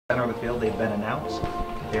Center of the field, they've been announced.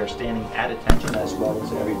 They're standing at attention, as well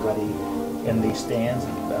as everybody in the stands,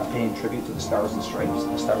 paying tribute to the Stars and Stripes,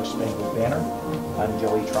 the Star Spangled Banner. I'm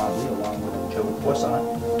Joey Trombley, along with Joe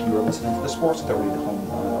Poisson. You are listening to the Sports Authority, the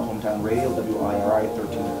hometown radio, WIRI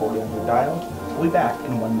 1340 on your dial. We'll be back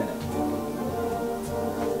in 1 minute.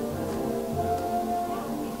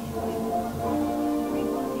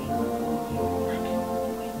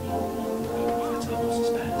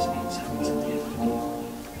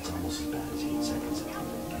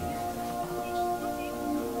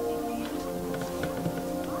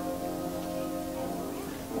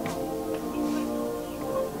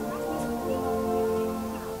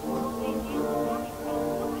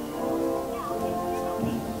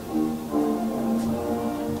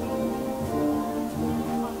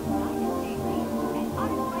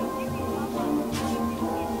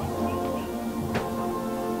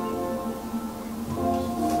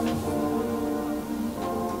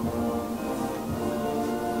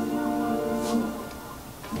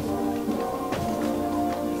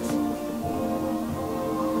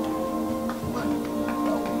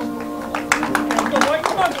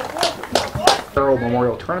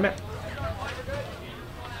 Memorial Tournament.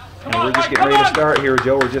 And we're just getting ready to start here,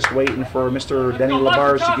 Joe. We're just waiting for Mr. Denny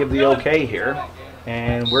Labarge to give the okay here.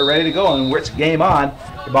 And we're ready to go, and it's game on.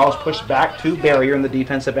 The ball is pushed back to Barrier in the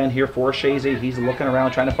defensive end here for Chazy. He's looking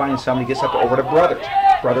around trying to find somebody. Gets up over to Brothers.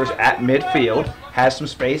 Brothers at midfield, has some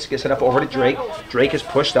space, gets it up over to Drake. Drake is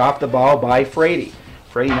pushed off the ball by Frady.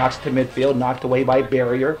 Frady knocks it to midfield, knocked away by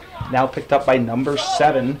Barrier. Now picked up by number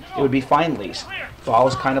 7. It would be Feinleys. Ball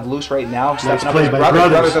is kind of loose right now. Nice play by Brothers.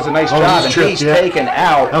 Brothers does a nice job, and he's taken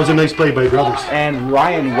out. That was a nice play by Brothers. And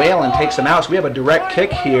Ryan Whalen takes him out. So we have a direct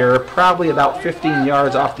kick here, probably about 15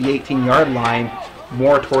 yards off the 18-yard line,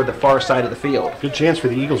 more toward the far side of the field. Good chance for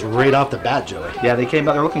the Eagles right off the bat, Joey. Yeah, they came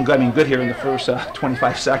out. They're looking good. I mean, good here in the first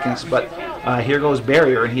 25 seconds. But here goes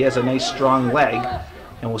Barrier, and he has a nice strong leg.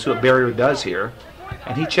 And we'll see what Barrier does here.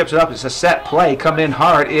 And he chips it up. It's a set play. Coming in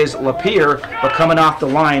hard is Lapierre, but coming off the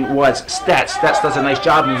line was Stetz. Stetz does a nice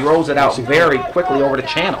job and rolls it out very quickly over to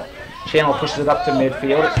Channel. Channel pushes it up to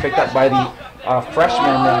midfield. It's picked up by the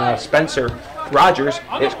freshman Spencer Rogers.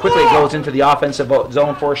 It quickly goes into the offensive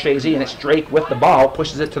zone for Chazy, and it's Drake with the ball,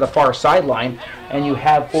 pushes it to the far sideline, and you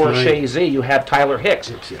have for Chazy, you have Tyler Hicks.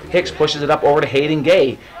 Hicks pushes it up over to Hayden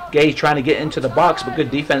Gay. Gay trying to get into the box, but good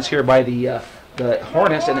defense here by the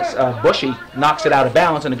Hornets, and it's Bushy knocks it out of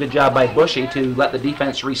bounds, and a good job by Bushy to let the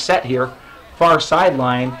defense reset here. Far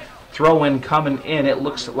sideline, throw in coming in. It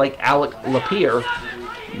looks like Alec Lapierre.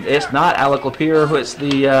 It's not Alec Lapierre, it's the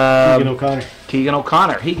Keegan O'Connor. Keegan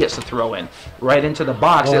O'Connor. He gets the throw in right into the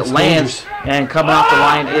box. It lands, and coming off the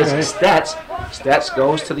line is Stetz. Stetz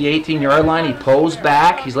goes to the 18-yard line. He pulls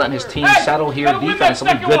back. He's letting his team settle here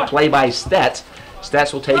defensively. Good play by Stetz.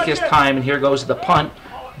 Stetz will take his time, and here goes the punt.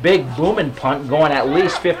 Big booming punt going at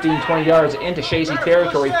least 15, 20 yards into Chazy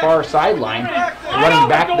territory, far sideline. Running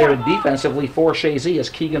back there defensively for Chazy is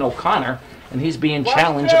Keegan O'Connor, and he's being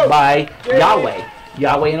challenged by Yahweh.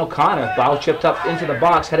 Yahweh and O'Connor. Ball chipped up into the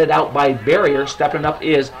box, headed out by Barrier. Stepping up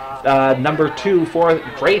is number 2 for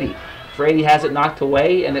Frady. Frady has it knocked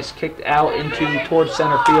away, and it's kicked out towards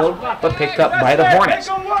center field, but picked up by the Hornets.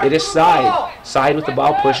 It is Side. Side with the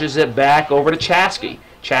ball pushes it back over to Chazy.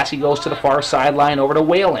 Chazy goes to the far sideline over to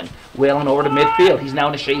Whalen. Whalen over to midfield. He's now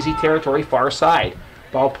in the Chazy territory, far side.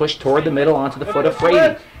 Ball pushed toward the middle onto the foot of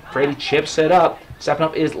Frady. Frady chips it up. Stepping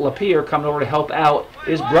up is Lapierre. Coming over to help out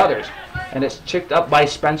is Brothers. And it's chipped up by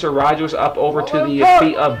Spencer Rogers up over to the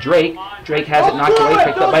feet of Drake. Drake has it knocked away,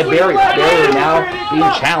 picked up by Barrier. Barrier now being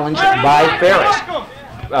challenged by Ferris.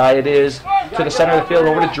 It is to the center of the field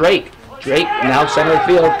over to Drake. Drake now center of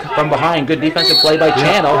the field from behind. Good defensive play by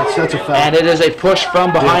Channel. That's a foul. And it is a push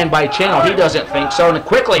from behind by Channel. He doesn't think so. And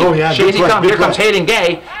quickly, Chazy comes. Here comes Hayden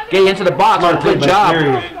Gay. Gay into the box. A good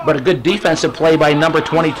job. But a good defensive play by number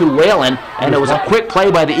 22, Whalen. And it was a quick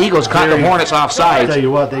play by the Eagles. Caught the Hornets offside. I tell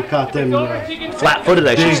you what, they caught them flat-footed,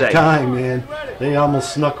 I should say. Big time, man. They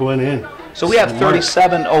almost snuck one in. So we have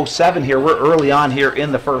 37-07 here. We're early on here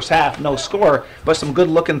in the first half. No score, but some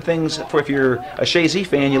good-looking things for if you're a Chazy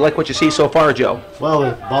fan. You like what you see so far, Joe? Well,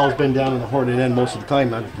 the ball's been down in the Hornet end most of the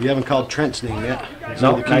time. We haven't called Trent's name yet.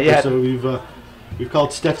 No, not yet. So we've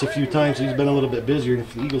called Steph a few times. He's been a little bit busier. And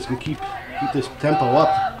if the Eagles can keep this tempo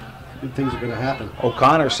up, good things are going to happen.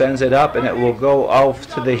 O'Connor sends it up, and it will go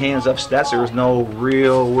off to the hands of Stetz. There's no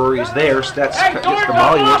real worries there. Stetz gets the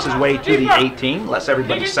ball. He works his way to the 18, lets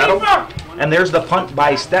everybody settle. And there's the punt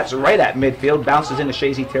by Stetz right at midfield. Bounces into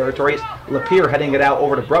Chazy territory. It's Lapierre heading it out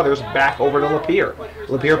over to Brothers, back over to Lapierre.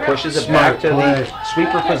 Lapierre pushes it back to the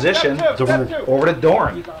sweeper position, over to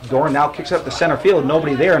Dorn. Dorn now kicks up the center field.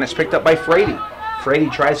 Nobody there, and it's picked up by Frady.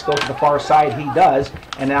 Frady tries to go to the far side. He does,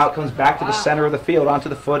 and now it comes back to the center of the field onto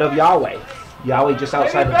the foot of Yahweh. Yahweh just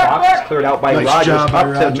outside the box. It's cleared out by Rogers up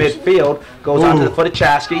to midfield. Goes onto the foot of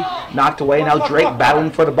Chazy. Knocked away. Now Drake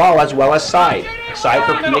battling for the ball as well as side. Side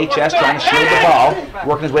for PHS trying to shield the ball.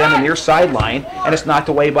 Working his way on the near sideline. And it's knocked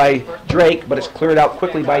away by Drake, but it's cleared out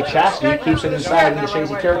quickly by Chazy. He keeps it inside in the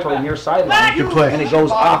Chazy territory near sideline. Good play. And it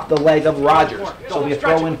goes off the leg of Rogers. So it'll be a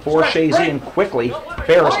throw in for Chazy, and quickly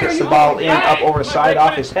Ferris gets the ball in up over the side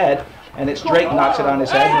off his head. And it's Drake knocks it on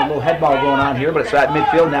his head. A little head ball going on here, but it's at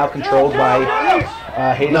midfield now, controlled by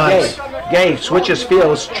Hayden Gay. Gay switches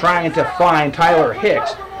fields, trying to find Tyler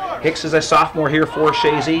Hicks. Hicks is a sophomore here for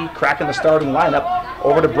Chazy, cracking the starting lineup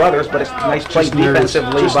over to Brothers, but it's a nice play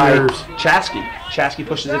defensively by Chazy. Chazy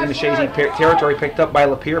pushes it into Chazy territory, picked up by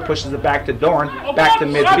Lapierre, pushes it back to Dorn, back to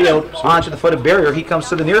midfield, onto the foot of barrier. He comes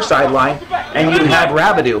to the near sideline, and you have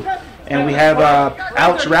Rabideau. And we have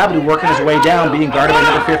Alex Rabideau working his way down, being guarded by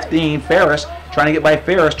number 15, Ferris. Trying to get by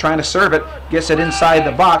Ferris, trying to serve it. Gets it inside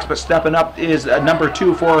the box, but stepping up is number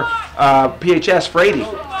 2 for PHS, Frady.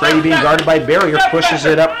 Frady being guarded by Barrier, pushes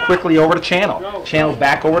it up quickly over to Channel. Channel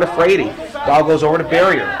back over to Frady. Ball goes over to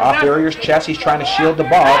Barrier. Off Barrier's chest, he's trying to shield the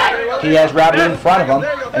ball. He has Rabideau in front of him,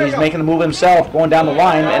 and he's making the move himself, going down the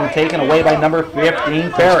line, and taken away by number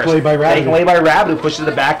 15, Ferris. Taken away by Rabideau, pushes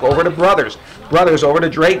it back over to Brothers. Brothers over to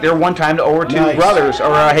Drake. They're one time over to Brothers,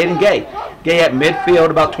 or Hayden Gay. Gay at midfield,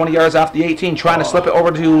 about 20 yards off the 18, trying to slip it over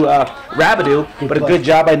to Rabideau, but a good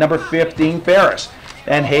job by number 15, Ferris.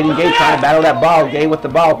 And Hayden Gay trying to battle that ball. Gay with the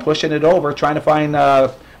ball, pushing it over, trying to find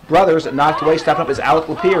Brothers. Knocked away, stepping up is Alec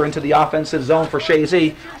Lapierre into the offensive zone for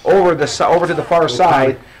Chazy. Over to the far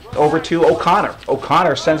side, over to O'Connor.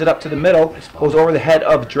 O'Connor sends it up to the middle, goes over the head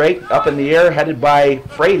of Drake, up in the air, headed by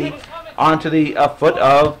Frady, onto the foot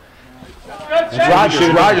of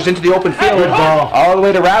Rogers into the open field, all the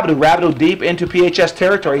way to Rabideau. Rabideau deep into PHS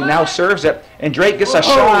territory, now serves it, and Drake gets a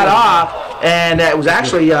shot off, and it was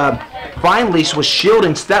actually Feinlease was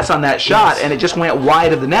shielding Stetz on that shot, and it just went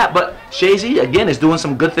wide of the net, but Chazy, again, is doing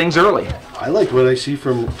some good things early. I like what I see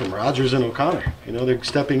from Rogers and O'Connor. You know, they're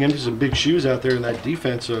stepping into some big shoes out there in that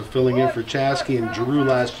defense, filling in for Chazy and Giroux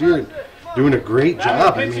last year, and doing a great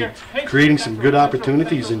job. I mean, creating some good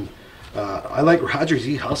opportunities, and I like Rogers.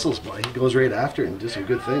 He hustles, boy. He goes right after it and does some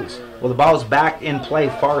good things. Well, the ball is back in play,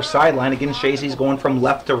 far sideline. Again, Chazy's going from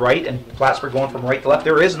left to right, and Plattsburgh going from right to left.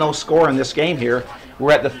 There is no score in this game here.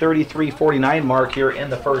 We're at the 33-49 mark here in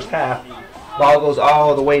the first half. Ball goes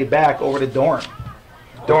all the way back over to Dorn.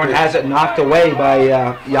 Dorn has it knocked away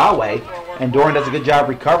by Yahweh, and Dorn does a good job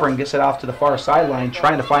recovering, gets it off to the far sideline,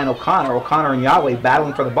 trying to find O'Connor. O'Connor and Yahweh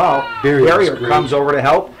battling for the ball. Barrier comes over to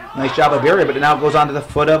help. Nice job of Barrier, but it now goes on to the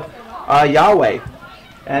foot of Yahweh.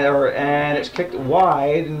 And it's kicked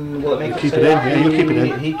wide, and will it make it keep it in? Yeah, he'll keep it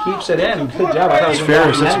in. He keeps it in. Good job. I thought it was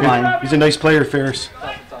Ferris. He's a nice player, Ferris.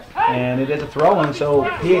 And it is a throw-in, so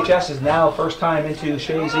PHS is now first time into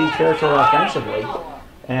Chazy territory offensively.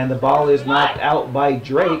 And the ball is knocked out by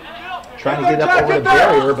Drake, trying to get up over the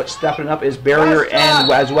Barrier, but stepping up is Barrier and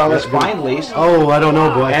as well as Feinlease. Oh, I don't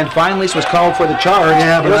know, boy. And Feinlease was called for the charge.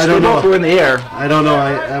 Yeah, but I don't know. They both were in the air. I don't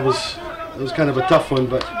know. It was kind of a tough one,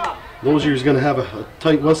 but Lozier's going to have a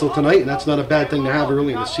tight whistle tonight, and that's not a bad thing to have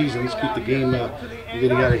early in the season. Let's keep the game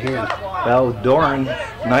getting out of hand. Well, Dorn,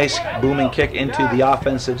 nice booming kick into the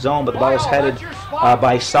offensive zone, but the ball is headed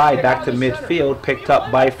by side back to midfield, picked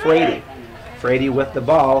up by Frady. Frady with the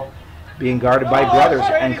ball, being guarded by Brothers,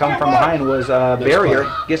 and come from behind was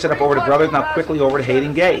Barrier. Gets it up over to Brothers, now quickly over to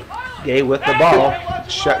Hayden Gay. Gay with the ball,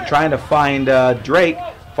 trying to find Drake.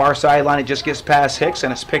 Far sideline, it just gets past Hicks,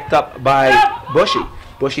 and it's picked up by Bushy.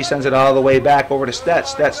 Bushy sends it all the way back over to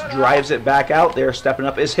Stetz. Stetz drives it back out there. Stepping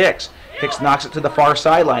up is Hicks. Hicks knocks it to the far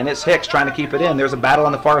sideline. It's Hicks trying to keep it in. There's a battle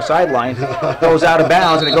on the far sideline. Goes out of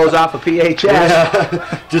bounds, and it goes off of PHS.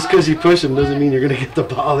 Yeah. Just because you push them doesn't mean you're going to get the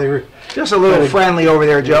ball. They were just a little friendly over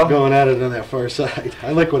there, Joe. Going at it on that far side.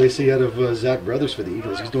 I like what I see out of Zach Brothers for the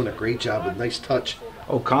Eagles. He's doing a great job with nice touch.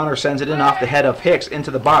 O'Connor sends it in off the head of Hicks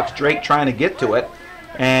into the box. Drake trying to get to it.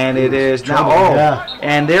 And it is now,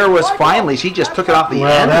 and there was finally, she just took it off the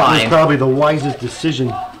end that line. Was probably the wisest decision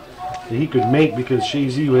that he could make, because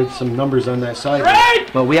Chazy had some numbers on that side.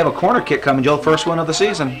 But we have a corner kick coming, Joe, first one of the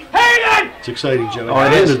season. Hayden! It's exciting, Joe. Oh,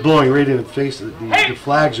 it is blowing right in the face. The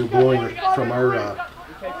flags are blowing from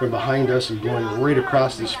behind us and blowing right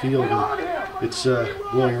across this field. And it's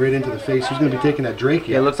blowing right into the face. Who's going to be taking that? Drake?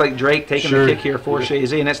 Yeah, it looks like Drake taking the kick here for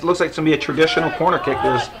Chazy. And it looks like it's going to be a traditional corner kick.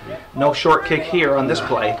 There's no short kick here on this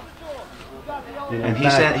play. And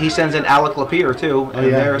he sends in Alec Lapierre, too. Oh,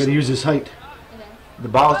 yeah, going to use his height. The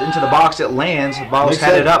ball's into the box, it lands. The ball's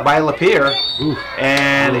headed up by Lapierre.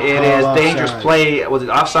 And it is dangerous play. Was it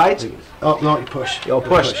offsides? Oh, no, he pushed. Oh,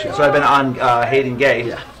 push. So I've been on Hayden Gay.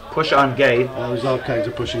 Yeah. Push on Gay. There's all kinds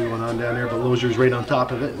of pushing going on down there, but Lozier's right on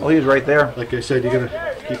top of it. Oh, he was right there. Like I said, you're going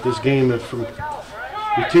to keep this game from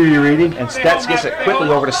deteriorating. And Stetz gets it quickly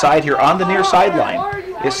over to side here on the near sideline.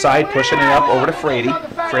 His side pushing it up over to Frady.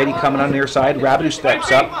 Frady coming on the near side. Rabideau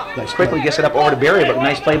steps up. Quickly gets it up over to Barry, but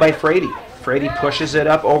nice play by Frady. Frady pushes it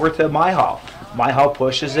up over to Myhall. Myhall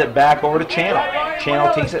pushes it back over to Channel.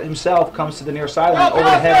 Channel takes it himself, comes to the near sideline, over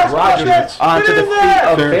the head of Rogers, onto the feet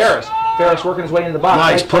of Ferris. Ferris working his way into the box.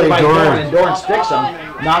 Nice play by Doran. And Doran sticks him,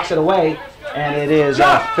 knocks it away, and it is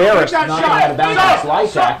Ferris knocking out of bounds on a slide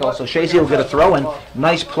tackle, so Chazy will get a throw-in.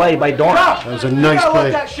 Nice play by Doran. That was a nice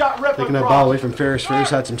play. Taking that ball away from Ferris. Ferris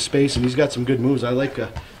had some space, and he's got some good moves. I like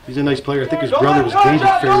he's a nice player. I think his brother was David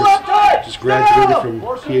Ferris. Just graduated from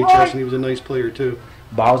PHS, and he was a nice player, too.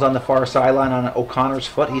 Ball's on the far sideline on O'Connor's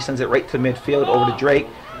foot. He sends it right to midfield over to Drake,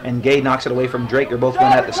 and Gay knocks it away from Drake. They're both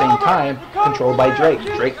going at the same time, controlled by Drake.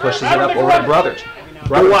 Drake pushes it up over to Brothers.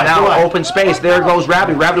 Brothers now open space. There goes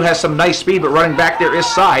Rabideau. Rabideau has some nice speed, but running back there is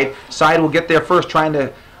Side. Side will get there first, trying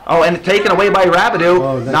to... Oh, and taken away by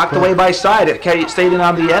Rabideau, knocked away by Side. It stayed in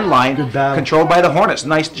on the end line, controlled by the Hornets.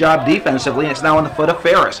 Nice job defensively, and it's now on the foot of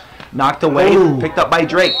Ferris. Knocked away, picked up by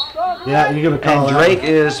Drake. Yeah, you're going to call And Drake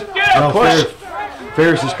is pushed.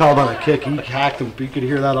 Ferris is called on a kick. He hacked him. You could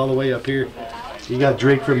hear that all the way up here. You got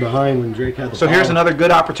Drake from behind when Drake had the So ball. here's another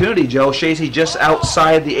good opportunity, Joe. Chazy just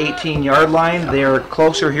outside the 18-yard line. They're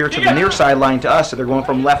closer here to the near sideline to us, so they're going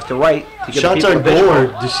from left to right. To get shots on goal are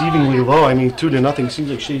deceivingly low. I mean, 2-0. Seems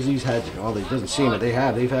like Chazy's had, well, it doesn't seem it. They've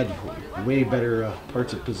had way better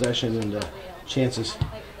parts of possession and chances.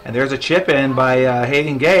 And there's a chip in by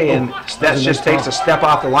Hayden Gay, and Stetz just takes a step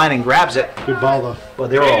off the line and grabs it. Good ball, though. But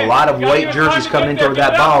there were a lot of white jerseys coming in toward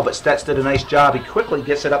that ball, but Stetz did a nice job. He quickly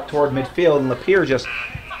gets it up toward midfield, and Lapierre just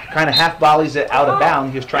kind of half volleys it out of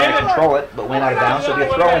bounds. He was trying to control it, but went out of bounds. So it'll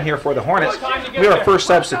be a throw in here for the Hornets. We have our first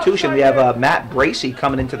substitution. We have Matt Bracey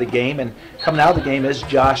coming into the game, and coming out of the game is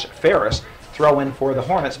Josh Ferris. Throw in for the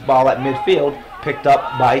Hornets. Ball at midfield, picked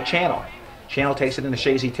up by Channel. Channel takes it into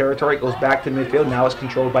Chazy territory. It goes back to midfield. Now it's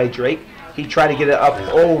controlled by Drake. He tried to get it up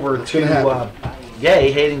over to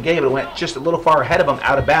Gay, Hayden Gay, but it went just a little far ahead of him,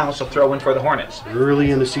 out of bounds, so throw in for the Hornets.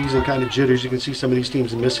 Early in the season, kind of jitters. You can see some of these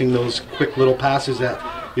teams missing those quick little passes that,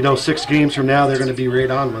 6 games from now, they're going to be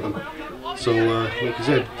right on with them. So, like I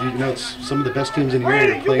said, it's some of the best teams in the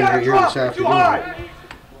area are playing right here this afternoon.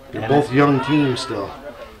 They're both young teams still.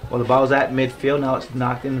 Well, the ball's at midfield. Now it's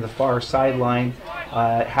knocked into the far sideline,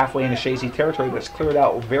 halfway into Chazy territory, but it's cleared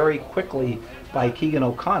out very quickly by Keegan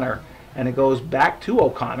O'Connor. And it goes back to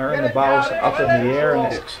O'Connor, and the ball's up in the air,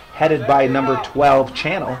 and it's headed by number 12,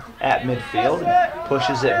 Channel, at midfield. And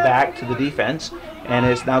pushes it back to the defense, and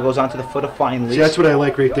it now goes onto the foot of Finley. See, that's what I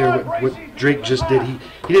like right there, what Drake just did. He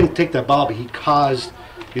didn't take that ball, but he caused,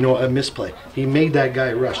 a misplay. He made that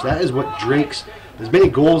guy rush. That is what Drake's, as many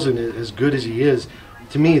goals and as good as he is,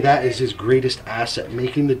 to me, that is his greatest asset,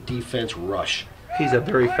 making the defense rush. He's a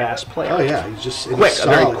very fast player. Oh, yeah. He's just quick, a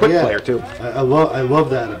very quick player, too. I love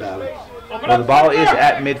that about him. Well, the ball is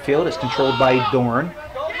at midfield. It's controlled by Dorn.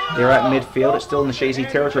 They're at midfield. It's still in the Chazy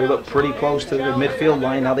territory. Look pretty close to the midfield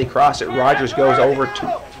line. Now they cross it. Rogers goes over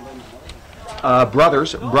to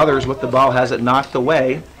Brothers. Brothers with the ball has it knocked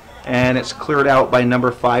away, and it's cleared out by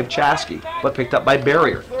number 5, Chazy, but picked up by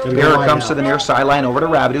Barrier. Barrier comes to the near sideline over to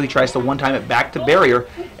Rabideau. He tries to one-time it back to Barrier,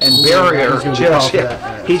 and Barrier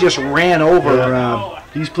just ran over.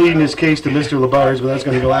 He's pleading his case to Mr. Labarge, but that's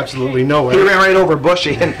going to go absolutely nowhere. He ran right over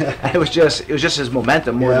Bushy, and it was just his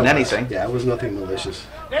momentum more than anything. Yeah, it was nothing malicious.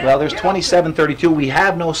 Well, there's 27-32. We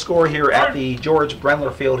have no score here at the George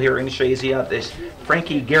Brendler Field here in Chazy at this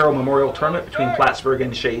Frankie Garrow Memorial Tournament between Plattsburgh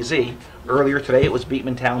and Chazy. Earlier today, it was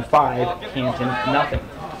Beekmantown 5, Canton nothing.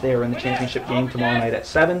 They are in the championship game tomorrow night at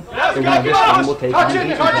 7. The winner of this game will take on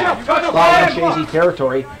Beekmantown. Ball in Chazy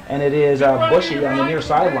territory, and it is Bushy on the near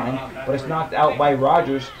sideline, but it's knocked out by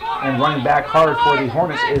Rogers, and running back hard for the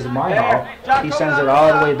Hornets is Myhall. He sends it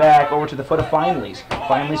all the way back over to the foot of Finleys.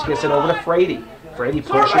 Finleys gets it over to Frady. Frady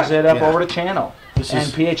pushes it up over to Channel.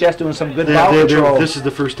 And PHS doing some good ball control. control. This is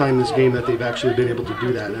the first time this game that they've actually been able to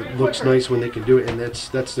do that. And it looks nice when they can do it, and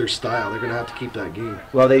that's their style. They're going to have to keep that game.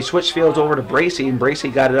 Well, they switched fields over to Bracey, and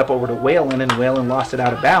Bracey got it up over to Whalen, and Whalen lost it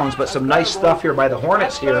out of bounds. But some nice stuff here by the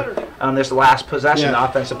Hornets here on this last possession,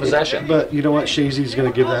 offensive possession. But you know what? Chazy's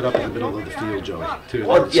going to give that up in the middle of the field, Joey, too.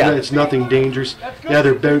 Well, it's nothing dangerous. Yeah,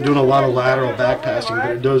 they're doing a lot of lateral back passing,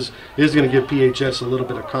 but it is going to give PHS a little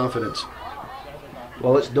bit of confidence.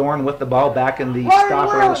 Well, it's Dorn with the ball back in the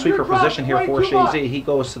stopper, the sweeper position here for Chazy. He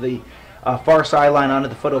goes to the far sideline onto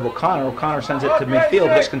the foot of O'Connor. O'Connor sends it to midfield,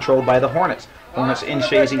 but it's controlled by the Hornets. Hornets in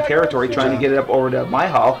Chazy territory, trying to get it up over to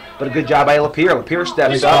Myhall, but a good job by Lapierre. Lapierre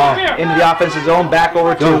steps up into the offensive zone, back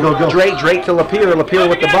over to Drake. Drake to Lapierre. Lapierre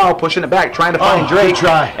with the ball, pushing it back, trying to find Drake,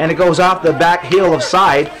 and it goes off the back heel of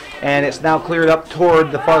side, and it's now cleared up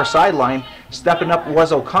toward the far sideline. Stepping up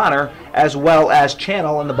was O'Connor as well as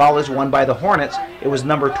Channel, and the ball is won by the Hornets. It was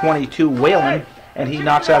number 22, Whalen, and he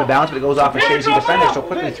knocks out of bounds, but it goes off a Chazy defender, so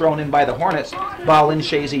quickly thrown in by the Hornets. Ball in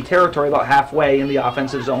Chazy territory, about halfway in the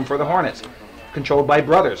offensive zone for the Hornets. Controlled by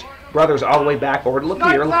Brothers. Brothers all the way back over to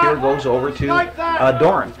Lapierre. Lapierre goes over to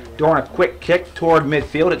Dorn. Dorn, a quick kick toward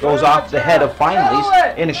midfield. It goes off the head of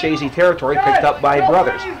Finley's into Chazy territory, picked up by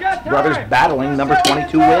Brothers. Brothers battling number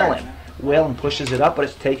 22, Whalen. Whalen pushes it up, but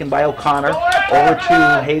it's taken by O'Connor over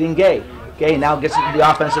to Hayden Gay. Gay now gets into the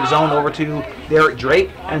offensive zone over to Derek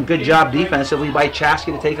Drake, and good job defensively by Chazy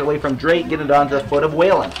to take it away from Drake, get it onto the foot of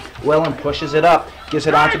Whalen. Whalen pushes it up, gets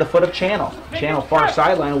it onto the foot of Channel. Channel far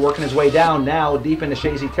sideline, working his way down now deep into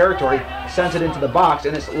Chazy territory, sends it into the box,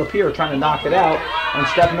 and it's Lapierre trying to knock it out, and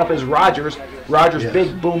stepping up is Rogers. Rogers,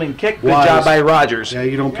 big booming kick, good job by Rogers. Yeah,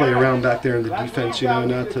 you don't play around back there in the defense, you know,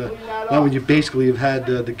 not when you basically have had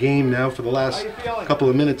the game now for the last couple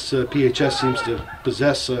of minutes. PHS seems to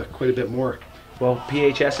possess quite a bit more. Well,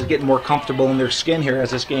 PHS is getting more comfortable in their skin here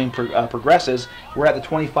as this game progresses. We're at the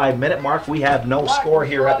 25-minute mark. We have no score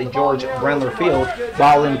here at the George Brendler Field.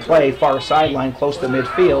 Ball in play, far sideline, close to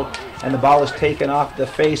midfield, and the ball is taken off the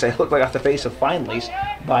face. It looked like off the face of Finley's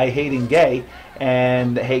by Hayden Gay.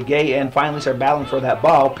 And Gay and Finley's are battling for that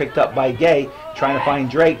ball, picked up by Gay, trying to find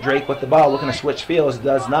Drake. Drake with the ball, looking to switch fields,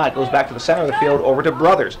 does not. Goes back to the center of the field, over to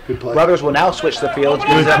Brothers. Brothers will now switch the fields,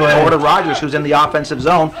 gives it over to Rogers, who's in the offensive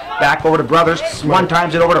zone. Back over to Brothers. One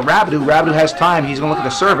times it over to Rabideau. Rabideau has time. He's going to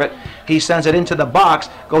look to serve it. He sends it into the box,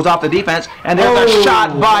 goes off the defense, and there's a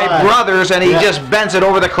shot by Brothers, and he just bends it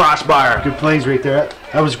over the crossbar. Good plays right there.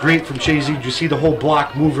 That was great from Chazy. Did you see the whole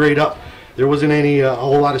block move right up? There wasn't a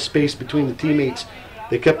whole lot of space between the teammates.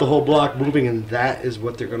 They kept the whole block moving, and that is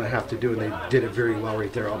what they're going to have to do, and they did it very well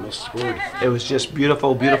right there, almost scored. It was just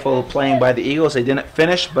beautiful, beautiful playing by the Eagles. They didn't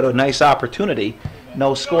finish, but a nice opportunity.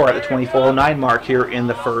 No score at the 24:09 mark here in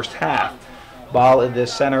the first half. Ball in the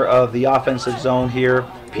center of the offensive zone here,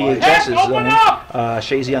 PHS's zone.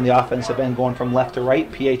 Chazy on the offensive end going from left to right,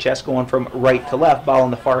 PHS going from right to left. Ball on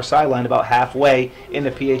the far sideline about halfway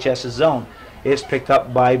into PHS's zone. It's picked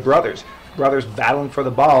up by Brothers. Brothers battling for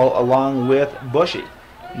the ball along with Bushy.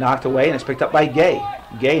 Knocked away, and it's picked up by Gay.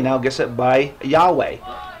 Gay now gets it by Yahweh.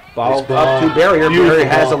 Ball up to Barrier. Barrier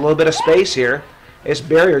has a little bit of space here. It's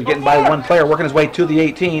Barrier getting by one player, working his way to the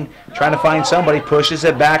 18, trying to find somebody, pushes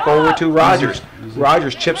it back over to Rogers.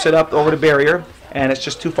 Rogers chips it up over to Barrier, and it's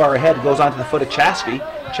just too far ahead. It goes onto the foot of Chazy.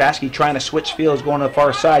 Chazy trying to switch fields, going to the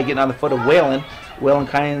far side, getting on the foot of Whalen. Whalen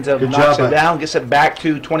kind of knocks it down, gets it back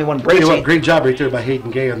to 21 Bracey. Great job right there by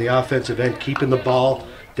Hayden Gay on the offensive end, keeping the ball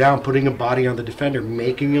down, putting a body on the defender,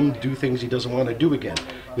 making him do things he doesn't want to do again.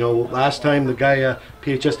 You know, last time the guy,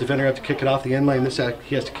 PHS defender, had to kick it off the end line. This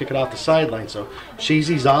he has to kick it off the sideline. So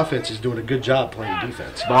Chazy's offense is doing a good job playing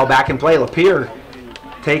defense. Ball back in play. Lapierre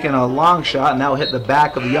taking a long shot and now hit the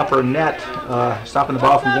back of the upper net, stopping the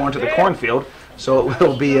ball from going to the cornfield. So it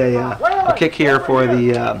will be a kick here for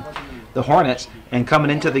the Hornets. And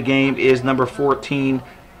coming into the game is number 14,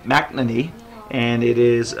 McNaney, and it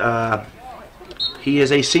is he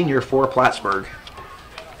is a senior for Plattsburgh.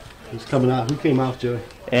 He's coming off. Who came off, Joey?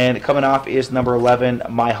 And coming off is number 11,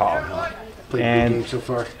 Myhall. Played a good game so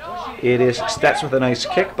far. It is Stetz with a nice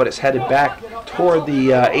kick, but it's headed back toward the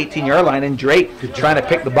 18-yard line, and Drake trying to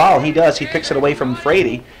pick the ball. He does. He picks it away from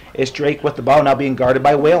Frady. It's Drake with the ball now being guarded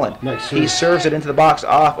by Whalen. Nice. He serves it into the box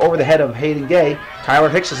off over the head of Hayden Gay. Tyler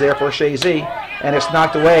Hicks is there for Chazy, and it's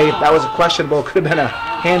knocked away. That was a questionable. Could have been a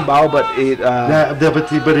handball, but it. They're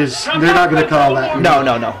not going to call that.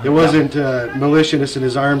 No. It wasn't malicious, and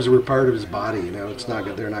his arms were part of his body. You know, it's not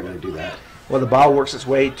good. They're not going to do that. Well, the ball works its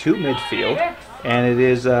way to midfield, and it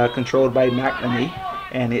is controlled by McNamee,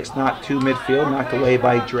 and it's knocked to midfield, knocked away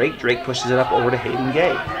by Drake. Drake pushes it up over to Hayden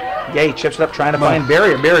Gay. Gay chips it up, trying to find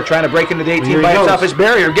Barrier. Barrier trying to break into the 18 Here by he himself. goes. His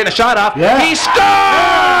Barrier getting a shot off. Yeah. He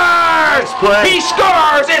scores! He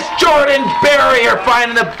scores! It's Jordan Barrier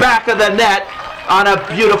finding the back of the net on a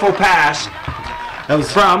beautiful pass. That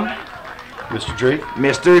was from Mr. Drake.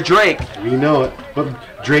 Mr. Drake. We know it.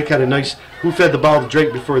 But Drake had a nice. Who fed the ball to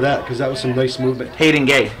Drake before that? Because that was some nice movement. Hayden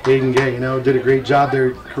Gay. Hayden Gay, did a great job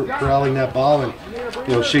there corralling that ball, and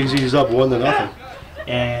Chazy's up 1-0.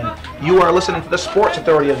 And you are listening to the Sports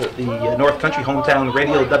Authority of the North Country Hometown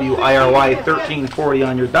Radio, WIRY 1340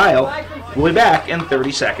 on your dial. We'll be back in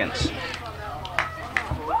 30 seconds.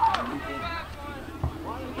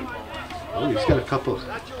 Oh, he's got a couple.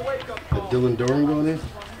 Dylan Doran going in.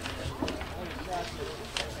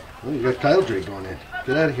 Oh, you got Kyle Drake going in.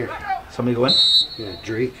 Get out of here. Somebody go in? Yeah,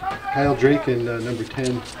 Drake. Kyle Drake and number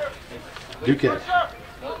 10, Duquette.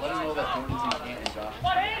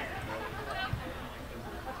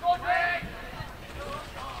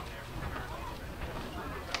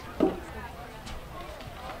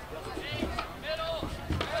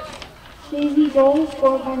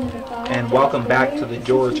 And welcome back to the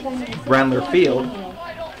George Brendler Field.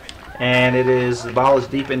 And the ball is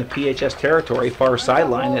deep into PHS territory, far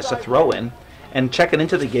sideline. It's a throw-in. And checking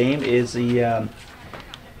into the game is we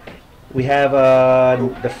have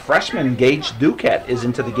the freshman Gage Duquette is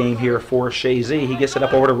into the game here for Chazy. He gets it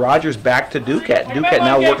up over to Rogers, back to Duquette. Duquette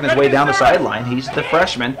now working his way down the sideline. He's the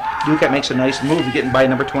freshman. Duquette makes a nice move, getting by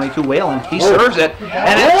number 22 Whalen. He serves it,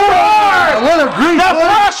 and it scores! What a great The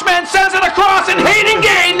freshman sends it across, and Hayden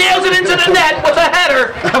Gay nails it into the net with a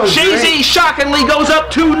header. Chazy shockingly goes up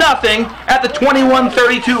 2-0 at the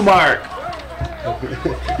 21:32 mark.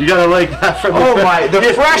 You gotta like that from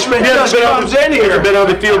the freshman just comes in here. He's been on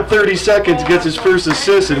the field 30 seconds, gets his first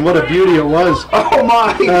assist, and what a beauty it was. Oh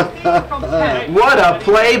my! What a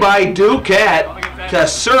play by Duquette to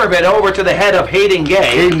serve it over to the head of Hayden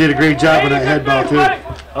Gay. Hayden did a great job on that head ball too.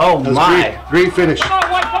 Oh my! Great finish.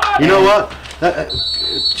 You know what?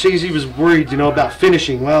 Chazy was worried, about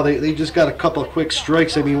finishing. Well, they just got a couple of quick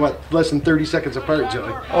strikes. I mean, less than 30 seconds apart,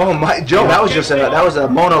 Joey. Oh my, Joe, that was a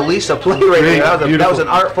Mona Lisa play right there. That was an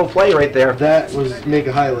artful play right there. That was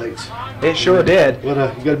making highlights. It sure did. You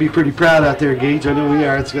got to be pretty proud out there, Gage. I know we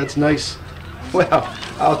are. That's nice. Well,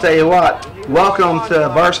 I'll tell you what. Welcome to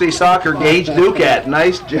varsity soccer, Gage Duquette.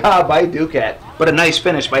 Nice job by Duquette, but a nice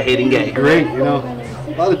finish by Hayden Gay. Great,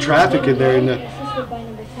 a lot of traffic in there. And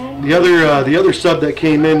the other sub that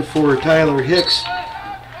came in for Tyler Hicks.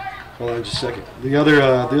 Hold on just a second. The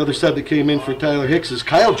other sub that came in for Tyler Hicks is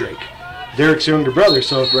Kyle Drake, Derek's younger brother.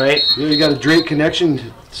 So right, you got a Drake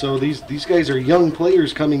connection. So these guys are young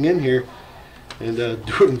players coming in here and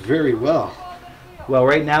doing very well. Well,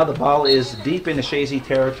 right now the ball is deep into Chazy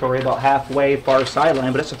territory, about halfway far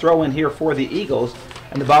sideline, but it's a throw in here for the Eagles,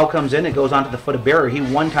 and the ball comes in. It goes onto the foot of Barrier. He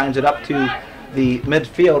one-times it up to the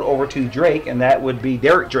midfield over to Drake, and that would be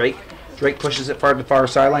Derek Drake. Drake pushes it far to the far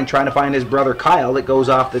sideline, trying to find his brother Kyle. That goes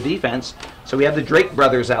off the defense. So we have the Drake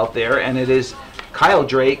brothers out there, and it is Kyle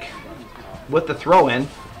Drake with the throw-in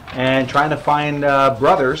and trying to find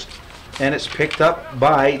brothers, and it's picked up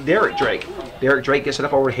by Derek Drake. Derek Drake gets it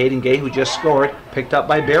up over to Hayden Gay, who just scored, picked up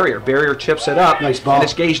by Barrier. Barrier chips it up. Nice ball. And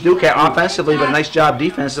it's Gage Duquette offensively, but a nice job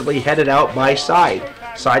defensively, headed out by Side.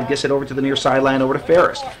 Side gets it over to the near sideline, over to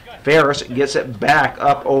Ferris. Ferris gets it back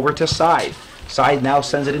up over to Side. Side now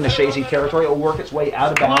sends it into Chazy territory. It'll work its way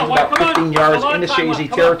out of bounds about 15 yards into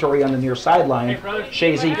Chazy territory on the near sideline.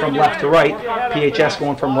 Chazy from left to right. PHS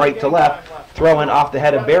going from right to left. Throwing off the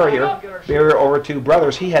head of Barrier. Barrier over to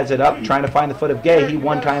Brothers. He heads it up, trying to find the foot of Gay. He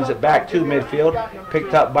one-times it back to midfield.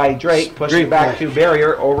 Picked up by Drake. Pushed it back to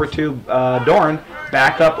Barrier, over to Dorn.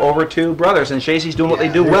 Back up over to Brothers. And Chazy's doing what they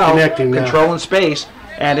do well. Controlling space.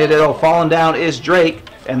 And it'll falling down is Drake.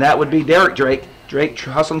 And that would be Derek Drake. Drake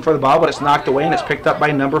hustling for the ball, but it's knocked away, and it's picked up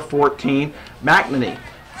by number 14, McNamee.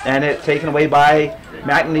 And it's taken away by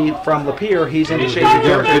McNamee from Lapeer. He's into Chazy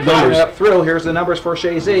territory. Up through. Here's the numbers for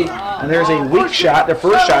Chazy. And there's a weak shot, their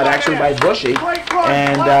first shot actually by Bushy.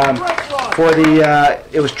 And for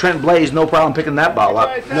it was Trent Blaze, no problem picking that ball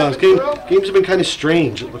up. No, games have been kind of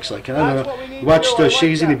strange, it looks like. I don't know. Watched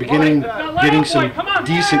Chazy in the beginning getting some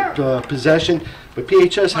decent possession. But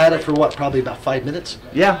PHS had it for probably about 5 minutes.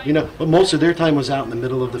 Yeah. But most of their time was out in the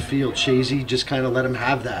middle of the field. Chazy just kind of let them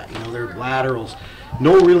have that. Their laterals.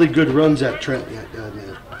 No really good runs at Trent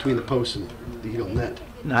between the posts and the Eagle net.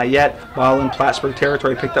 Not yet. Ball in Plattsburgh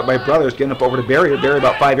territory, picked up by Brothers, getting up over to Barrier. Barrier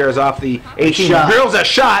about 5 yards off the 18. Drills a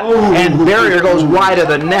shot, and Barrier goes wide of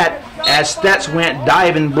the net as Stetz went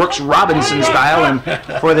diving Brooks Robinson style. And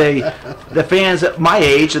for the fans at my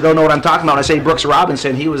age that don't know what I'm talking about, when I say Brooks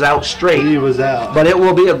Robinson, he was out straight. He was out. But it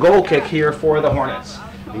will be a goal kick here for the Hornets.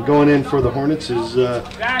 And going in for the Hornets is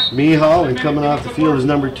Mihal, and coming off the field is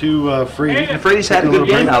number 2, Frady. And Frady's had a good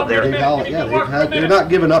game out there. They're not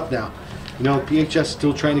giving up now. You know, PHS is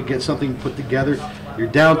still trying to get something put together. You're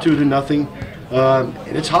down 2-0.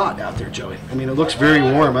 And it's hot out there, Joey. I mean, it looks very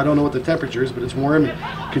warm. I don't know what the temperature is, but it's warm.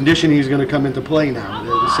 Conditioning is going to come into play now,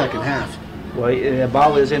 the second half. Well, the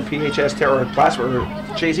ball is in PHS territory, Plattsburgh,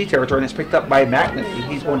 Chazy territory, and it's picked up by McNamee.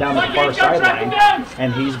 He's going down to the far sideline,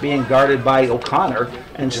 and he's being guarded by O'Connor,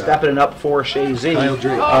 and stepping it up for Chazy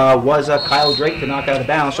was Kyle Drake to knock out of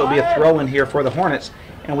bounds. So it'll be a throw-in here for the Hornets.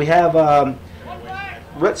 And we have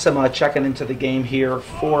Ritsema checking into the game here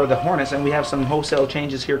for the Hornets, and we have some wholesale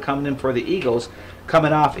changes here coming in for the Eagles.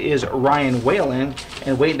 Coming off is Ryan Whalen,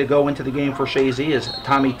 and waiting to go into the game for Chazy is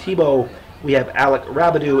Tommy Tebow. We have Alec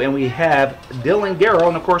Rabidou, and we have Dylan Garrow,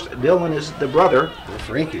 and of course Dylan is the brother of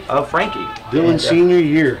Frankie. Dylan's senior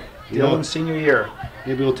year. Dylan's senior year.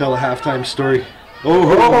 Maybe we'll tell a halftime story.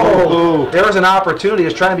 There was an opportunity. It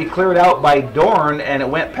was trying to be cleared out by Dorn, and it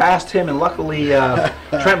went past him, and luckily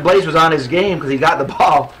Trent Blaze was on his game because he got the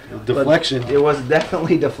ball. Deflection. It was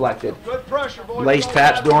definitely deflected. Blaze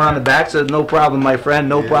taps Dorn on the back, says, "No problem, my friend,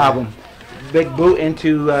 no problem." Big boot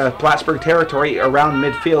into Plattsburgh territory around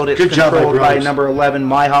midfield. It's controlled by number 11,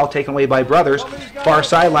 Myhall, taken away by Brothers. Far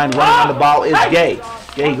sideline, running on the ball is Gay.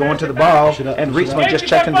 Gay going to the ball, and Rietzman just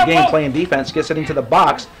checking the game, playing defense, gets it into the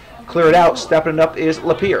box. Clear it out, stepping it up is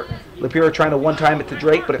Lapierre. Lapierre trying to one-time it to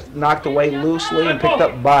Drake, but it's knocked away loosely and picked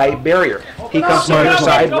up by Barrier. He comes to the other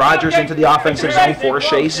side, Rogers into the offensive zone for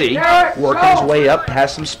Chazy, working his way up,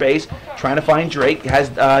 has some space, trying to find Drake, has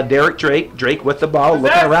Derek Drake with the ball,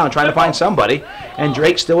 looking around, trying to find somebody, and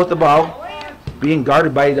Drake still with the ball, being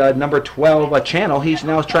guarded by number 12, Channel. He's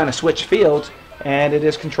now trying to switch fields, and it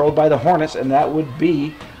is controlled by the Hornets, and that would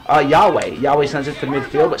be Yahweh. Yahweh sends it to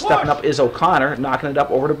midfield, but stepping up is O'Connor, knocking it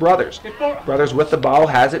up over to Brothers. Brothers with the ball,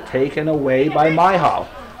 has it taken away by Myhall.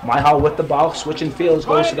 Myhall with the ball, switching fields,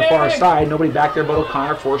 goes to the far side. Nobody back there but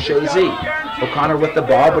O'Connor for Chazy. O'Connor with the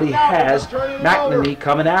ball, but he has McNamee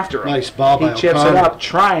coming after him. Nice ball by He chips O'Connor. it up,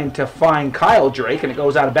 trying to find Kyle Drake, and it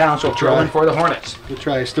goes out of bounds, so throw in for the Hornets. Good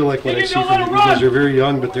try. I still like what I see from the Eagles. They're very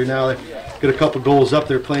young, but they're now got a couple goals up.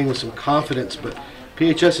 They're playing with some confidence, but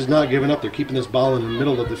PHS is not giving up. They're keeping this ball in the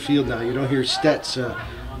middle of the field now. You don't hear Stetz,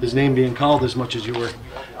 his name being called as much as you were.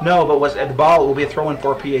 No, but the ball will be a throw-in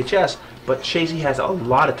for PHS, but Chazy has a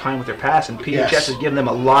lot of time with their pass, and PHS is giving them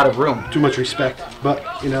a lot of room. Too much respect. But,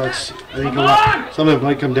 you know, I think some of it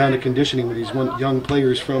might come down to conditioning with these young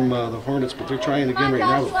players from the Hornets, but they're trying again right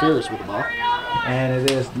now with Ferris with the ball. And it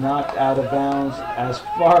is knocked out of bounds as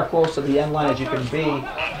far close to the end line as you can be,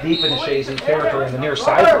 deep in the Chazy territory on the near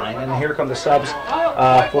sideline. And here come the subs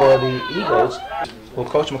for the Eagles. Well,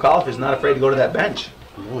 Coach McAuliffe is not afraid to go to that bench.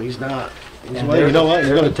 No, he's not. Well, you know what?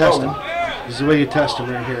 You're going to test him. This is the way you test him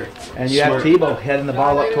right here. And you have Tebow heading the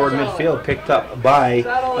ball up toward midfield, picked up by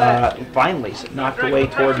Finleys, knocked away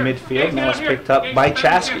toward midfield. Now it's picked up by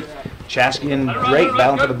Chazy. Chazy and Drake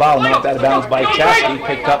balance the ball, knocked out of bounds by Chazy,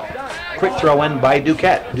 picked up. Quick throw in by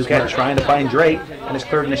Duquette. Duquette trying to find Drake, and it's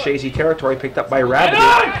third in the Chazy territory, picked up by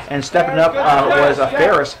Rabidou. And stepping up was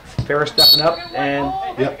Ferris. Ferris stepping up, and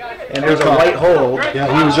there's a white hold. Yeah,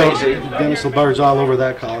 he was Dennis Labar's all over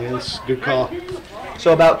that call. Yes, good call.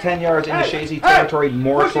 So about 10 yards in the Chazy territory,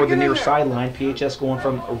 more toward the near sideline. PHS going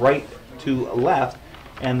from right to left,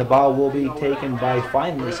 and the ball will be taken by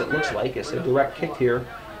Finleys. It looks like it's a direct kick here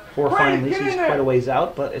for Finleys. He's quite a ways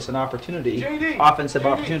out, but it's an opportunity, offensive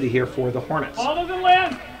opportunity here for the Hornets.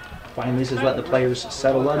 Finleys is letting the players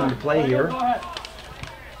settle into play here.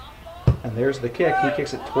 And there's the kick. He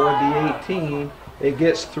kicks it toward the 18. It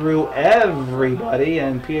gets through everybody,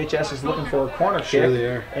 and PHS is looking for a corner kick. Sure they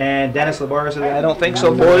are. And Dennis Labar says, "I don't think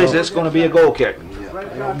so, boys. It's going to be a goal kick."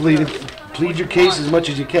 Yeah, plead your case as much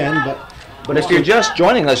as you can, But if you're just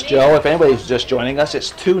joining us, Joe, if anybody's just joining us,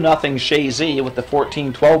 it's 2-0 Chazy with the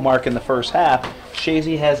 14-12 mark in the first half.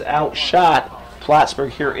 Chazy has outshot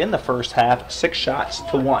Plattsburgh here in the first half, 6 shots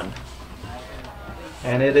to 1.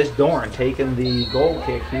 And it is Dorn taking the goal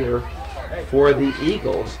kick here for the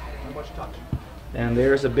Eagles. And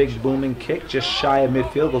there's a big booming kick just shy of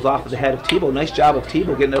midfield, goes off of the head of Tebow. Nice job of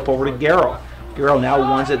Tebow getting it up over to Garrow. Garrow now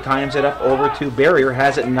times it up over to Barrier,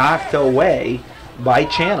 has it knocked away by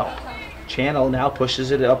Channel. Channel now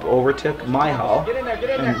pushes it up over to Myhall,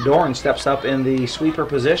 and Dorn steps up in the sweeper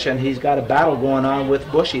position. He's got a battle going on with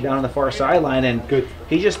Bushy down on the far sideline, and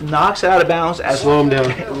he just knocks it out of bounds slow him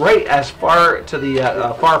down. Right as far to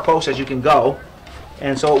the far post as you can go.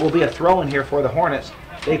 And so it will be a throw in here for the Hornets.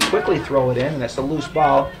 They quickly throw it in, and it's a loose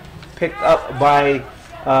ball picked up by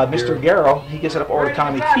Mr. Garrow. He gets it up over to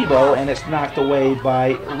Tommy Tebow, and it's knocked away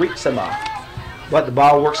by Rietzema. But the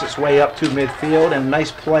ball works its way up to midfield, and a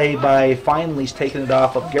nice play by Finley's taking it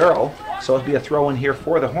off of Garrow. So it'll be a throw in here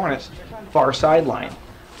for the Hornets, far sideline.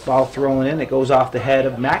 Ball thrown in, it goes off the head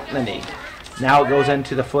of McNamee. Now it goes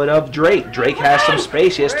into the foot of Drake. Drake has some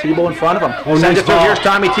space. He has Tebow in front of him. Sends it through. Here's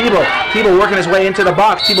Tommy Tebow. Tebow working his way into the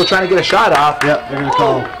box. Tebow trying to get a shot off. Yeah, they're going to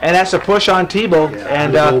call him. And that's a push on Tebow.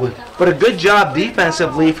 Yeah, but a good job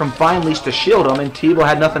defensively from Finley's to shield him. And Tebow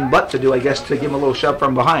had nothing but to do, I guess, to give him a little shove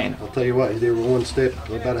from behind. I'll tell you what, they were one step,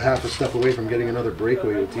 about a half a step away from getting another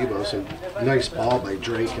breakaway with Tebow. So nice ball by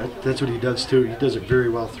Drake. That's what he does too. He does it very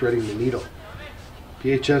well, threading the needle.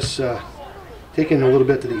 PHS taking a little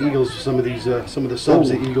bit to the Eagles. Some of the subs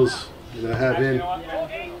the Eagles have in.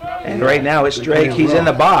 And right now it's Drake. He's in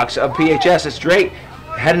the box of PHS. It's Drake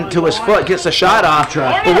heading to his foot, gets the shot off.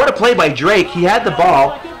 But what a play by Drake. He had the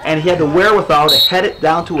ball, and he had the wherewithal to head it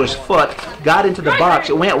down to his foot, got into the box.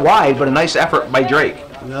 It went wide, but a nice effort by Drake.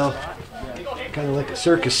 Well, kind of like a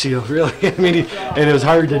circus seal, really. I mean, and it was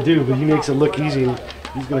hard to do, but he makes it look easy. And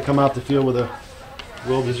he's going to come out the field with a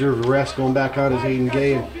well-deserved rest, going back on his Hayden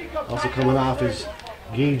Gay, and also coming off his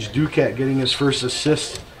Gage Duquette, getting his first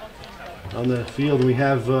assist on the field. And we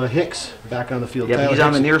have Hicks back on the field. Yeah, he's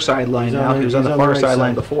on the near sideline now. He was on the far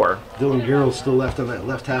sideline before. Dylan Garrell's still left on that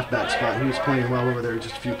left halfback spot. He was playing well over there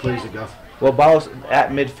just a few plays ago. Well, ball's at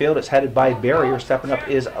midfield. It's headed by Barrier. Stepping up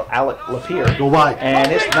is Alec Lapierre. Go wide.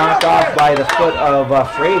 And it's knocked off by the foot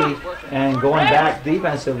of Frady. And going back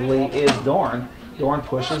defensively is Dorn. Dorn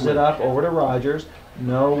pushes it up over to Rogers.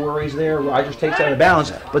 No worries there. Rogers takes out of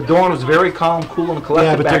bounds, but Dorn was very calm, cool, and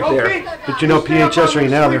collected back there. But you know, PHS right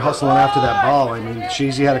now, they're hustling after that ball. I mean,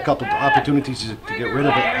 Chazy had a couple of opportunities to get rid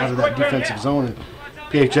of it out of that defensive zone, and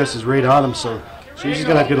PHS is right on him, so Chazy's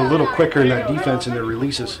going to get a little quicker in that defense in their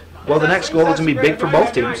releases. Well, the next goal is going to be big for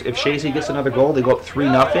both teams. If Chazy gets another goal, they go up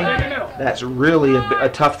 3-0. That's really a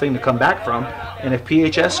tough thing to come back from. And if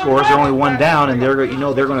PHS scores, they're only one down, and they're going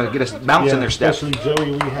to get a bounce in their step. Especially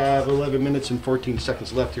Joey, we have 11 minutes and 14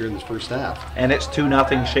 seconds left here in this first half. And it's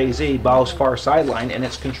 2-0 Chazy. Ball's far sideline, and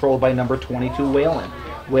it's controlled by number 22 Whalen.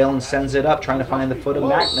 Whalen sends it up, trying to find the foot of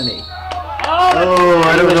McNamee. Oh,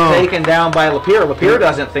 I don't know. Taken down by Lapierre. Lapierre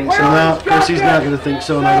doesn't think so. No, of course he's not going to think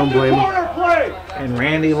so, and I don't blame him. And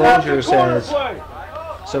Randy Lozier says,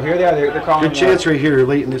 so here they are. They're calling. Good chance right here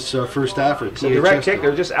late in this first half. It's a direct kick.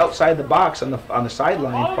 They're just outside the box on the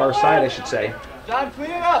sideline, far side, I should say.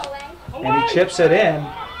 And he chips it in.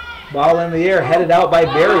 Ball in the air, headed out by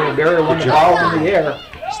Barrier. Barrier won the ball in the air.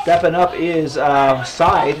 Stepping up is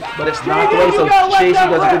side, but it's knocked away, so Chazy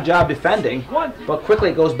does a good job defending. But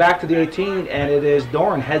quickly it goes back to the 18, and it is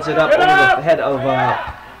Dorn heads it up over the head of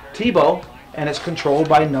Tebow, and it's controlled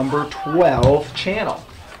by number 12, Channel.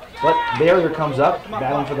 But Barrier comes up,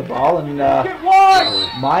 battling for the ball, and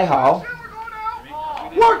Myhal.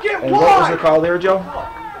 And what was the call there, Joe?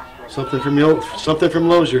 Something from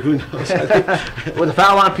Lozier, who knows? With a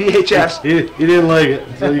foul on PHS. He didn't like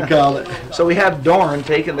it, so he called it. So we have Dorn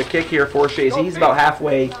taking the kick here for Chazy. He's about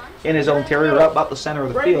halfway in his own territory, up about the center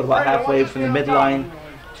of the field, about halfway from the midline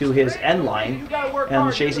to his end line. And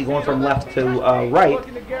Chazy going from left to right.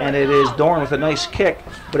 And it is Dorn with a nice kick,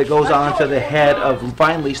 but it goes on to the head of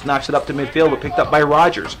Finley, knocks it up to midfield, but picked up by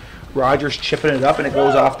Rogers. Rogers chipping it up, and it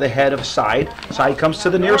goes off the head of Side. Side comes to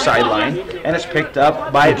the near sideline, and it's picked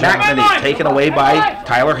up by McNamee, taken away by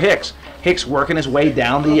Tyler Hicks. Hicks working his way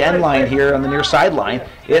down the end line here on the near sideline.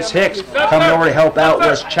 It's Hicks. Coming over to help out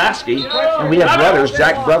was Chazy. And we have Brothers,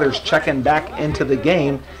 Zach Brothers, checking back into the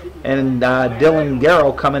game, and Dylan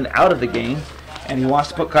Garrow coming out of the game. And he wants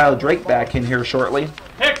to put Kyle Drake back in here shortly.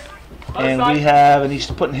 And he's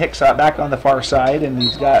putting Hicks back on the far side, and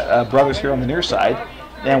he's got Brothers here on the near side.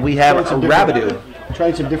 And we have Rabideau.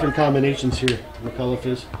 Tried some different combinations here, McCullough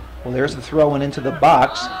is. Well, there's the throw-in into the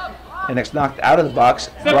box, and it's knocked out of the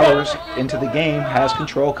box. Brothers into the game, has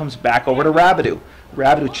control, comes back over to Rabideau.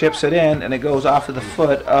 Rabideau chips it in, and it goes off to the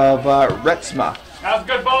foot of Retzma. That's a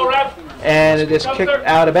good ball, Reb. And it is kicked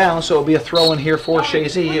out of bounds, so it will be a throw-in here for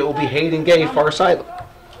Chazy. It will be Hayden Gay, far side.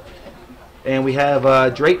 And we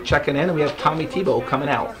have Drake checking in, and we have Tommy Tebow coming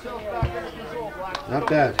out. Not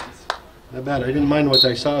bad. Not bad. I didn't mind what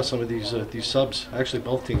I saw. Some of these subs, actually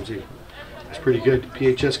both teams, it's pretty good.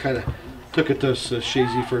 PHS kind of took it to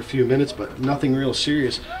Chazy for a few minutes, but nothing real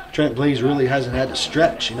serious. Trent Blaze really hasn't had to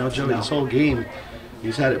stretch. You know, Joey, this whole game,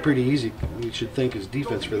 he's had it pretty easy. You should thank his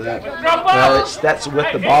defense for that. Well, that's with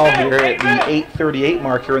the ball here at the 8:38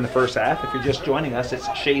 mark here in the first half. If you're just joining us, it's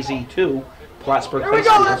Chazy 2, Plattsburgh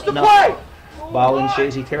High School 0. Ball in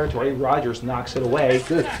Chazy territory. Rogers knocks it away.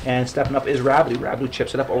 Good. And stepping up is Rabideau. Rabideau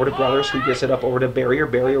chips it up over to Brothers, who gets it up over to Barrier.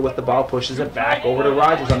 Barrier with the ball pushes it back over to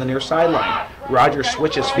Rogers on the near sideline. Rogers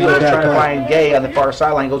switches field, trying to find Gay on the far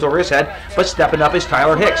sideline. Goes over his head, but stepping up is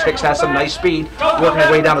Tyler Hicks. Hicks has some nice speed, working his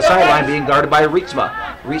way down the sideline, being guarded by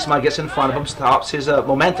Rietzma. Rietzma gets in front of him, stops his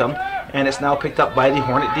momentum, and it's now picked up by the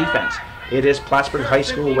Hornet defense. It is Plattsburgh High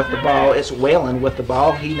School with the ball. It's Whalen with the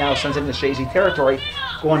ball. He now sends it into Chazy territory.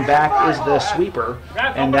 Going back is the sweeper,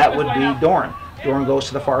 and that would be Dorn. Dorn goes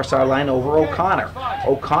to the far sideline over O'Connor.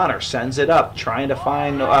 O'Connor sends it up, trying to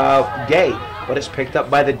find Gay, but it's picked up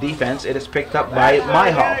by the defense. It is picked up by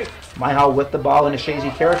Myhall. Myhall with the ball into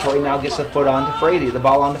Chazy territory, now gets the foot on to Frady, the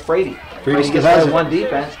ball on to Frady. Frady gets by one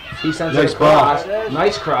defense. He sends it across.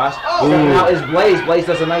 Nice cross. Now is Blaze. Blaze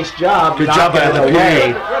does a nice job. Good job by the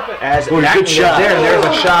way. As good shot. There's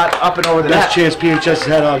a shot up and over the net. Best chance PHS has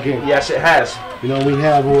had all game. Yes, it has. You know, we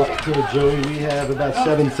have, Joey, we have about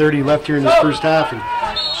 7:30 left here in this first half, and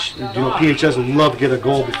you know, PHS would love to get a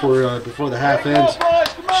goal before the half ends.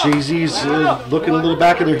 Chazy's looking a little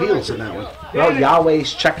back of their heels in that one. Well,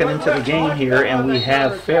 Yahweh's checking into the game here, and we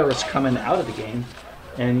have Ferris coming out of the game.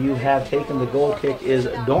 And you have taken the goal kick is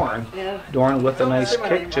Dorn. Dorn with a nice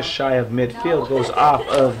kick just shy of midfield, goes off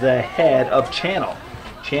of the head of Channel.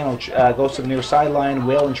 Channel goes to the near sideline.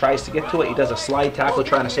 Whalen tries to get to it. He does a slide tackle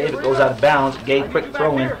trying to save it. Goes out of bounds. Gay quick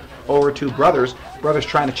throw in over to Brothers. Brothers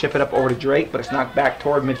trying to chip it up over to Drake, but it's knocked back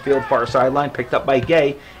toward midfield far sideline. Picked up by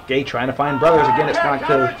Gay. Gay trying to find Brothers. Again, it's knocked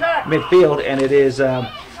to midfield, and it is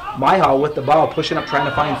Myhall with the ball pushing up trying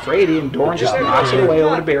to find Frady, and Dorn just knocks it away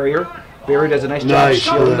over the barrier. Barry does a nice job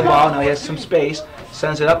shielding the ball. Now he has some space.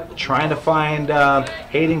 Sends it up, trying to find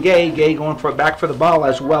Hayden Gay. Gay going back for the ball,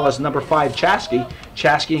 as well as number 5, Chazy.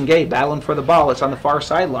 Chazy and Gay battling for the ball. It's on the far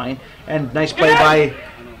sideline. And nice play by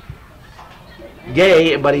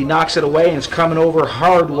Gay, but he knocks it away, and it's coming over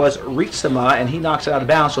hard was Rietzma, and he knocks it out of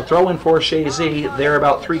bounds. So throw in for Chazy. They're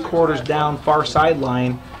about 3/4 down far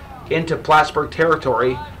sideline into Plattsburgh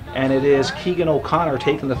territory, and it is Keegan O'Connor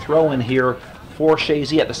taking the throw in here for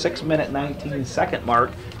Chazy at the 6-minute 19-second mark.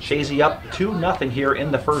 Chazy up 2-0 here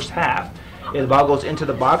in the first half. The ball goes into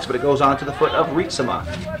the box, but it goes onto the foot of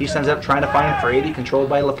Rietzma. He sends it up trying to find Frady, controlled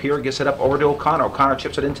by Lapierre, gets it up over to O'Connor. O'Connor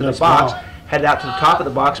chips it into the box, headed out to the top of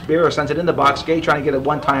the box. Bearer sends it in the box. Gay trying to get a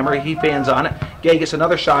one-timer. He fans on it. Gay gets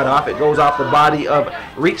another shot off. It goes off the body of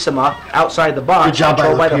Rietzma outside the box. Good job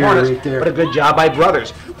by the Hornets, right there. But a good job by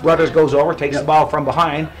Brothers. Brothers goes over, takes the ball from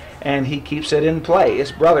behind, and he keeps it in play.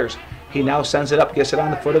 It's Brothers. He now sends it up, gets it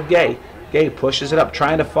on the foot of Gay. Gay pushes it up,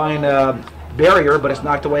 trying to find Barrier, but it's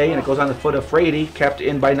knocked away, and it goes on the foot of Frady, kept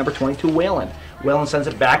in by number 22, Whalen. Whalen sends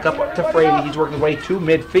it back up to Frady. He's working his way to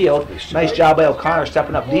midfield. Nice job by O'Connor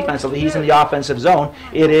stepping up defensively. He's in the offensive zone.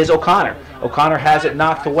 It is O'Connor. O'Connor has it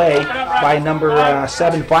knocked away by number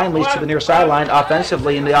 7, finally, to the near sideline.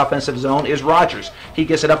 Offensively in the offensive zone is Rogers. He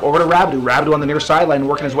gets it up over to Rabdu. Rabdu on the near sideline,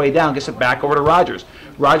 working his way down, gets it back over to Rogers.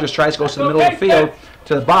 Rogers goes to the middle of the field,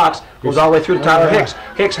 to the box, goes all the way through to Tyler Hicks.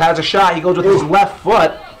 Hicks has a shot. He goes with his left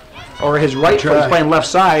foot, or his right foot. He's playing left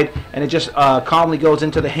side, and it just calmly goes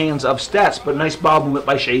into the hands of Stetz, but nice ball movement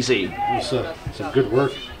by Chazy. It's a good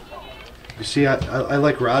work. You see, I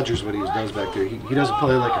like Rogers, what he does back there. He doesn't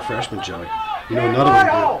play like a freshman, Joey. You know, none of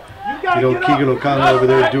them do. You know, Keegan O'Connor over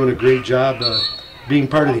there is doing a great job being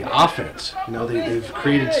part of the offense. You know, they've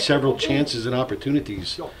created several chances and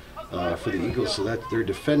opportunities for the Eagles, so that they're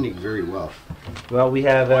defending very well. Well, we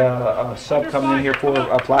have a sub coming in here for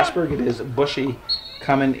Plattsburgh. It is Bushy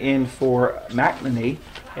coming in for McNamee,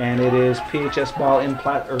 and it is PHS ball in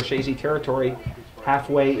Chazy territory,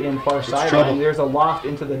 halfway in far sideline. There's a loft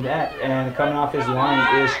into the net, and coming off his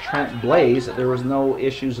line is Trent Blaze. There was no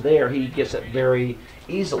issues there. He gets it very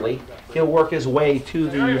easily. He'll work his way to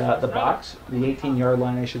the box, the 18-yard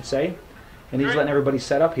line, I should say, and he's letting everybody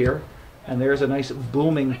set up here. And there's a nice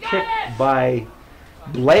booming kick by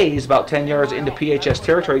Blaze, about 10 yards into PHS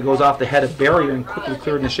territory. Goes off the head of Barrier and quickly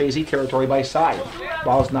cleared in the Chazy territory by side.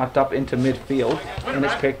 Ball's knocked up into midfield, and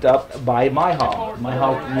it's picked up by Myhall.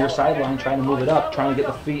 Myhall near sideline trying to move it up, trying to get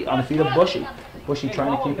the feet on the feet of Bushy. Bushy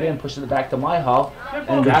trying to keep it in, pushes it back to Myhall,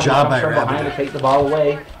 and Rabbi comes from behind to take the ball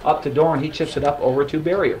away up to Dorn. He chips it up over to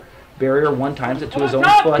Barrier. Barrier one-times it to his own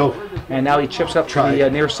foot, and now he chips up to the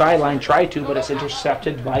near sideline, tried to, but it's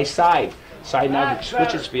intercepted by Side. Side now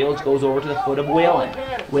switches fields, goes over to the foot of Whalen.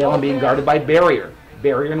 Whalen being guarded by Barrier.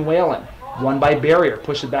 Barrier and Whalen. One by Barrier,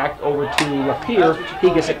 pushes back over to Lapierre. He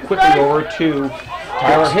gets it quickly over to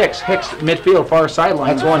Tyler Hicks. Hicks midfield, far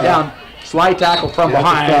sideline, going down. Slide tackle from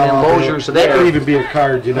behind, and Lozier's there. That could even be a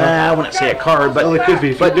card, you know. I wouldn't say a card, but... Well, it could be.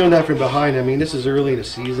 If you're doing that from behind, I mean, this is early in the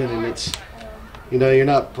season, and it's... You know, you're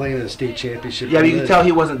not playing in a state championship. Yeah, but you can tell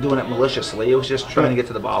he wasn't doing it maliciously. He was just trying to get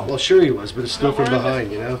to the ball. Well, sure he was, but it's still from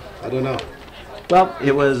behind, you know? I don't know. Well,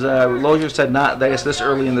 it was, Lozier said not, I guess, this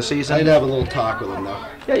early in the season. I'd have a little talk with him, though.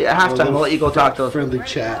 Yeah, halftime, I'll let you go talk to... Friendly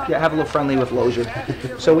chat. Yeah, have a little friendly with Lozier.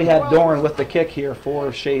 So we had Doran with the kick here for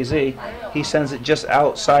Chazy. He sends it just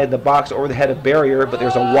outside the box over the head of barrier, but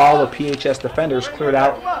there's a wall of PHS defenders cleared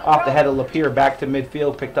out off the head of Lapeer back to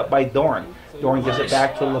midfield, picked up by Doran. Doran gives it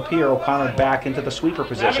back to Lapeer. O'Connor back into the sweeper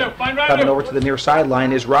position. Coming over to the near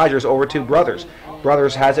sideline is Rogers over to Brothers.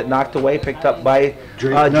 Brothers has it knocked away, picked up by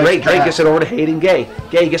Drake. Drake gets it over to Hayden Gay.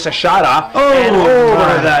 Gay gets a shot off and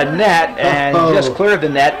over the net and just cleared the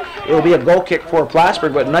net. It will be a goal kick for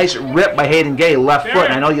Plattsburgh, but nice rip by Hayden Gay, left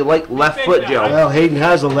foot. And I know you like left foot, Joe. Well, Hayden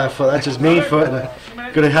has a left foot. That's his main foot.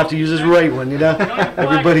 Going to have to use his right one, you know.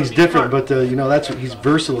 Everybody's different, but, you know, that's what he's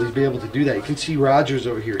versatile. He's be able to do that. You can see Rogers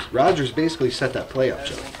over here. Rogers basically set that play up,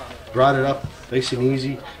 Joe. Brought it up nice and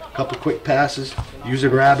easy. A couple quick passes,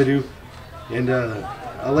 using Rabideau. And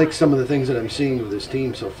I like some of the things that I'm seeing with this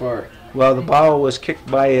team so far. Well, the ball was kicked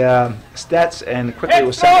by Stetz, and quickly it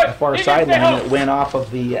was sent to the far sideline, and it went off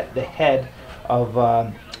of the head of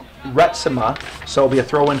Retsema. So it'll be a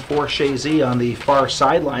throw-in for Chazy on the far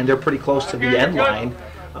sideline. They're pretty close to the end line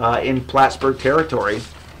in Plattsburgh territory.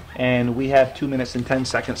 And we have 2 minutes and 10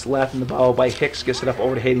 seconds left, and the ball by Hicks gets it up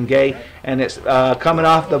over to Hayden Gay. And it's coming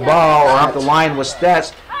off the ball, or off the line with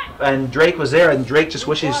Stetz. And Drake was there, and Drake just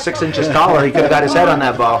wishes 6 inches taller. He could have got his head on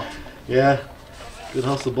that ball. Yeah, good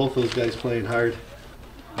hustle, both those guys playing hard.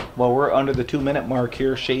 Well, we're under the 2-minute mark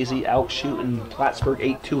here. Chazy out shooting Plattsburgh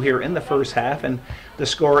 8-2 here in the first half, and the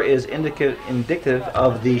score is indicative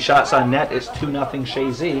of the shots on net. It's 2-0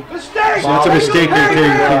 Chazy. So that's a mistake right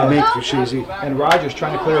there you can't make for Chazy. And Rogers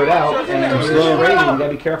trying to clear it out, and here's Frady. You got to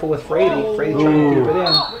be careful with Frady. Frady trying to keep it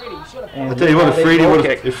in. And I'll tell you what,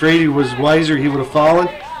 if Frady was wiser, he would have fallen.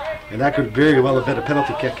 And that could very well have been a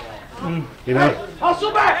penalty kick. You know?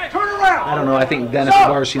 Hustle back! Turn around! I don't know. I think Dennis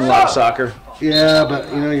has seen a lot of soccer. Yeah, but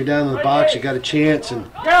you know, you're down in the box, you got a chance, and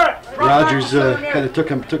Rogers kind of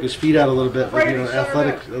took his feet out a little bit. But you know,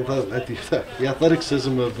 the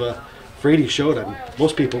athleticism of Frady showed. I mean,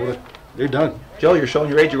 most people would have. They're done. Joe, you're showing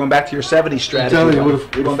your age. You're going back to your 70s strategy. I'm telling you,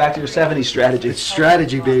 you're going back to your 70s strategy. It's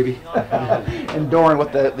strategy, baby. And Doran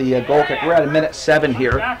with the goal kick. We're at a minute 7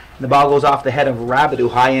 here. And the ball goes off the head of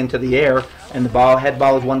Rabideau high into the air. And the head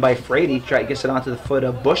ball is won by Frady. Gets it onto the foot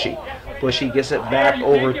of Bushy. Bushy gets it back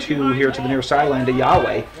over to here to the near sideline to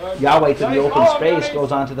Yahweh. Yahweh to the open space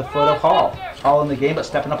goes onto the foot of Hall. Hall in the game, but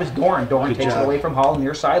stepping up is Doran. Doran takes it away from Hall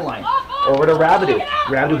near sideline. Over to Rabideau.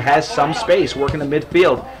 Rabideau has some space working the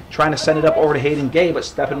midfield. Trying to send it up over to Hayden Gay, but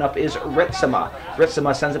stepping up is Ritsema.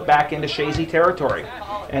 Ritsema sends it back into Chazy territory.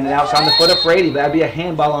 And now it's on the foot of Frady. That'd be a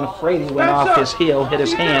handball on Frady. Went off his heel, hit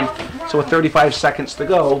his hand. So with 35 seconds to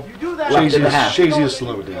go, left in the half. Chazy is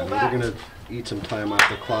slowed down. They're going to eat some time off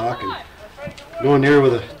the clock. And going there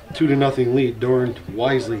with a 2-0 lead, Doran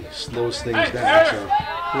wisely slows things down.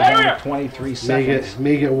 So 23 seconds.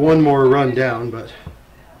 May get one more run down, but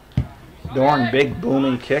Doran, big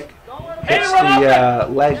booming kick. Hits the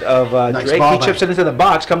leg of Drake. He chips it into the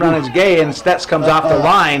box. Coming on is Gay, and Stetz comes off the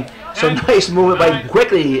line. So nice movement by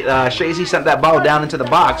quickly. Chazy sent that ball down into the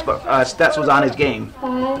box, but Stetz was on his game.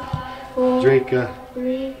 Drake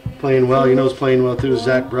playing well. You know he's playing well too.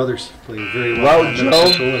 Zach Brothers playing very well. Well, Joe,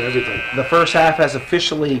 the first half has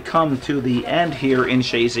officially come to the end here in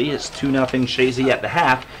Chazy. It's 2-0 Chazy at the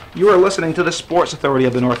half. You are listening to the Sports Authority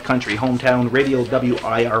of the North Country, hometown radio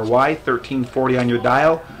WIRY, 1340 on your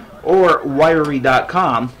dial, or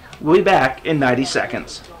wiry.com. We'll be back in 90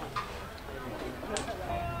 seconds.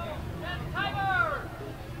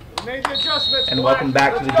 And welcome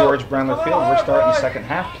back to the George Brendler Field. We're starting the second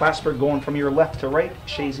half. Plattsburgh going from your left to right.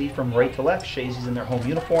 Chazy from right to left. Chazy's in their home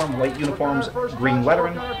uniform. White uniforms, green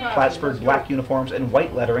lettering. Plattsburgh black uniforms and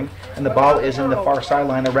white lettering. And the ball is in the far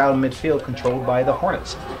sideline around midfield, controlled by the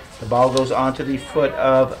Hornets. The ball goes onto the foot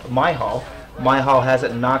of Myhall. Myhall has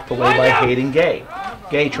it knocked away by Hayden Gay.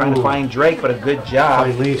 Gay trying to find Drake, but a good job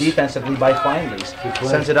defensively by Findleys.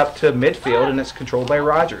 Sends it up to midfield, and it's controlled by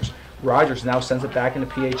Rogers. Rogers now sends it back into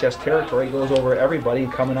PHS territory, goes over everybody,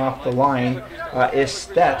 and coming off the line is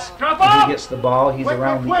Stetz. And he gets the ball. He's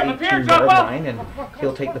around the 18-yard line, and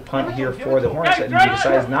he'll take the punt here for the Hornets. And he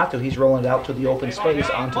decides not to. He's rolling it out to the open space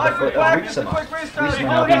onto the foot of Ritsema. Ritsema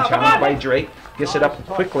now being challenged by Drake. Gets it up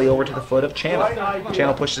quickly over to the foot of Channel.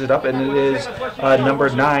 Channel pushes it up, and it is number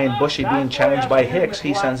 9, Bushy, being challenged by Hicks.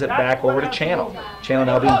 He sends it back over to Channel. Channel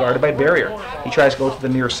now being guarded by Barrier. He tries to go to the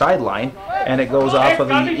near sideline, and it goes off of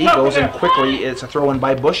the Eagles, and quickly it's a throw-in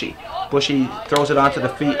by Bushy. Bushy throws it onto the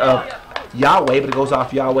feet of Yahweh, but it goes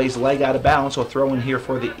off Yahweh's leg out of bounds, so throw in here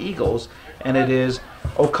for the Eagles, and it is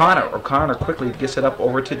O'Connor. O'Connor quickly gets it up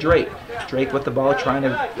over to Drake. Drake with the ball trying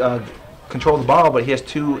to control the ball, but he has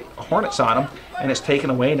 2 Hornets on him, and it's taken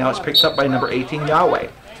away. Now it's picked up by number 18, Yahweh.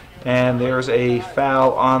 And there's a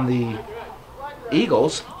foul on the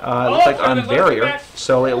Eagles, looks like on barrier,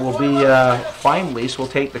 so it will be fine lease. We'll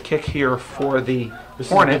take the kick here for the Hornets.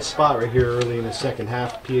 Is a good spot right here early in the second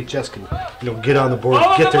half. PHS can, get on the board,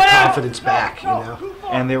 get their confidence back,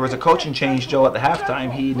 And there was a coaching change, Joe, at the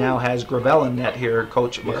halftime. He now has Gravel in net here,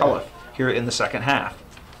 Coach McCullough, here in the second half.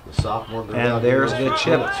 The sophomore. And there's the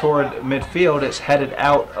chip toward midfield. It's headed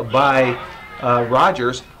out by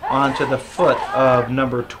Rogers onto the foot of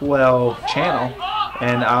number 12, Channel.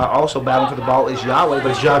 And also battling for the ball is Yahweh, but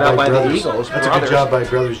it's shot out by the Eagles. That's a good job by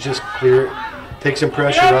Brothers. Just clear it, take some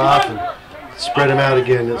pressure off, and spread him out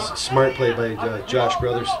again. It's a smart play by Josh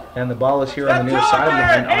Brothers. And the ball is here on the near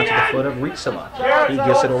sideline onto the foot of Rietzema. He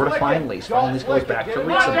gets it over to Feinlease. Feinlease goes back to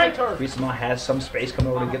Rietzema. Rietzema has some space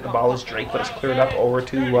coming over to get the ball as Drake, but it's cleared up over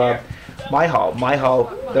to Myhall.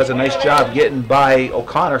 Myhall does a nice job getting by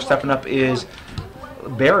O'Connor. Stepping up is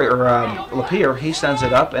Barrier, Lapierre. He sends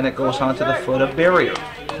it up, and it goes onto the foot of Barrier.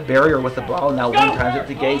 Barrier with the ball. Now one times it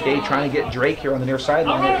to Gay. Gay trying to get Drake here on the near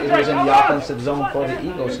sideline. It is in the offensive zone for the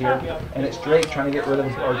Eagles here, and it's Drake trying to get rid of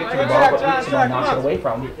or get to the ball, but Rietzema knocks it away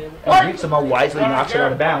from him. And Rietzema wisely knocks it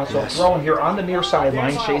out of bounds. So throwing here on the near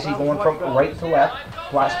sideline. Chazy going from right to left.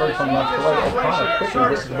 Plattsburgh from left to right. O'Connor quickly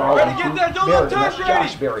gets the ball into Barrier, and that's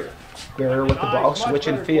Josh Barrier. Barrier with the ball,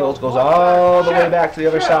 switching fields, goes all the way back to the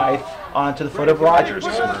other side onto the foot of Rogers.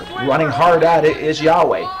 Running hard at it is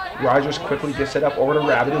Yahweh. Rogers quickly gets it up over to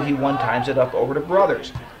Rabideau. He one times it up over to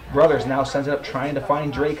Brothers. Brothers now sends it up trying to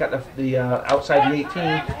find Drake at the outside the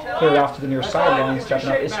 18. Cleared off to the near sideline. Stepping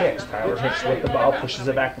up is Hicks. Tyler Hicks with the ball, pushes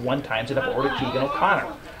it back one times it up over to Keegan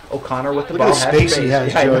O'Connor. O'Connor with the ball. Look at the space he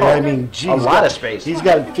has, Joey. I mean, geez, a lot of space. He's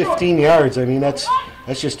got 15 yards. I mean, that's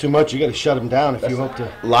just too much. You got to shut him down if you hope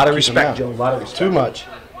to. A lot of respect, Joe. A lot of respect. Too much.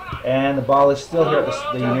 And the ball is still here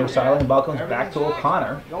at the near sideline. The ball comes back to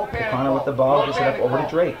O'Connor. O'Connor with the ball, gets it up over to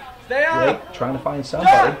Drake. Drake trying to find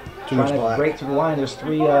somebody. Trying to break through the line. There's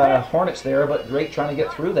 3 Hornets there, but Drake trying to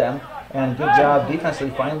get through them. And good job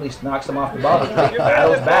defensively. Finally knocks them off the ball. But Drake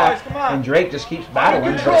battles back, and Drake just keeps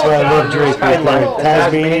battling. That's why I love Drake.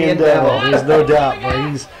 Tasmanian devil. There's no doubt,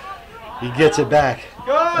 but he gets it back.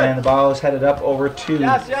 And the ball is headed up over to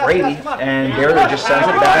Brady, and Barrier just sends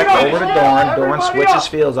it back over to Dorn. Dorn switches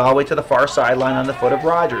fields all the way to the far sideline on the foot of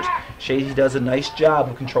Rogers. Chazy does a nice job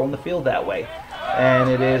of controlling the field that way. And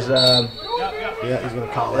it is... yeah, he's going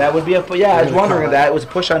to call it. That would be a... Yeah, I was wondering that. It was a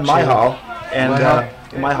push on Myhall. And...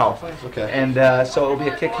 Myhall. Okay. And so it will be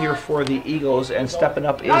a kick here for the Eagles, and stepping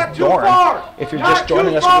up is Dorn. If you're just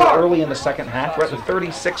joining us, we're early in the second half. We're at the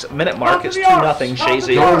 36-minute mark. It's 2-0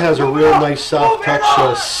 Chazy. Dorn has a real nice soft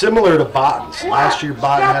touch, similar to Botton's. Last year,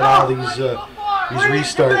 Botton had all these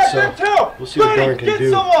restarts, so we'll see what Dorn can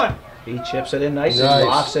do. He chips it in nicely,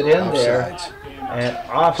 lofts it in there. And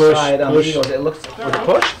offside on the Eagles. It looks with a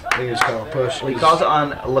push. I think it's called a push. Well, he calls it on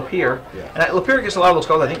Lapierre. Yeah. And Lapierre gets a lot of those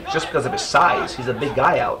calls, I think, just because of his size. He's a big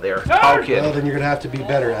guy out there. Tall kid. Well, then you're going to have to be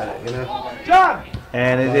better at it,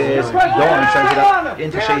 And it is Dorn sends it up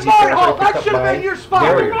into Chazy territory, picked up by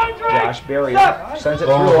Barrier. Josh Barrier sends it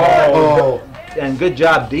through. And good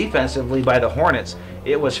job defensively by the Hornets.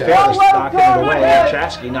 It was Ferris knocking it away, and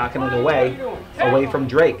Chazy knocking it away from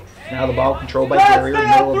Drake. Now the ball controlled by Barrier in the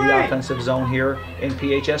middle of the offensive zone here in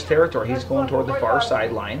PHS territory. He's going toward the far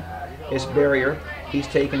sideline. It's Barrier. He's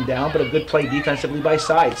taken down, but a good play defensively by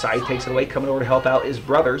Side. Side takes it away. Coming over to help out is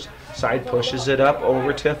Brothers. Side pushes it up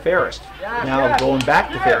over to Ferris. Now going back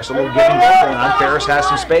to Ferris. A little giving back going on. Ferris has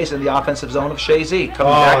some space in the offensive zone of Chazy.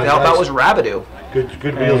 Coming back to help out was Rabideau.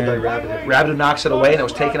 Good wheels by Rabideau. Rabideau knocks it away, and it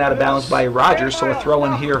was taken out of bounds by Rogers. So a throw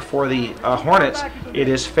in here for the Hornets. It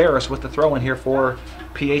is Ferris with the throw in here for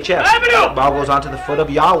PHS. Ball goes onto the foot of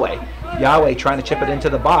Yahweh. Yahweh trying to chip it into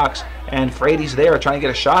the box, and Frady's there trying to get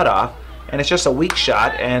a shot off, and it's just a weak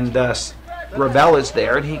shot, and Gravel is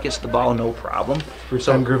there, and he gets the ball no problem. First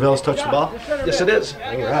time Gravel's touched the ball? Yes, it is.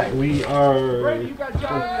 All right, we are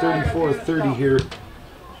 34-30 here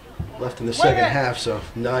left in the second half, so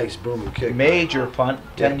nice booming kick. Major punt,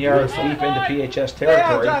 10 yards deep into PHS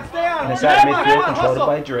territory, and it's at midfield controlled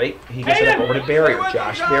by Drake. He gets it up over to Barrier.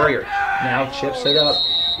 Josh Barrier now chips it up,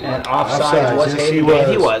 and offside was Hayden.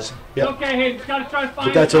 He was. Yep.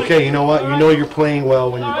 But that's okay. You know what? You know you're playing well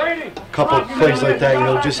when you a couple of plays like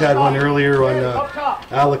that. Just had one earlier on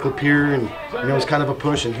Alec Lapierre, and it's kind of a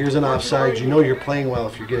push, and here's an offside. You know you're playing well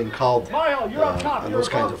if you're getting called on those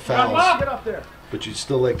kinds of fouls. but you'd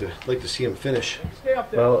still like to see him finish.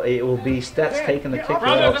 Well, it will be Stetz taking the kick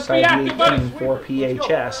right outside the 18 for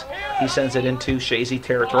PHS. He sends it into Chazy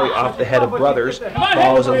territory off the head of Brothers.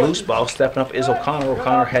 Ball is a loose ball. Stepping up is O'Connor.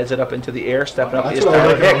 O'Connor heads it up into the air. Stepping up is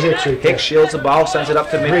Tyler Hicks. Hicks shields the ball, sends it up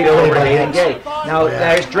to midfield over to Hayden Gay. Now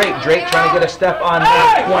there's Drake. Drake trying to get a step on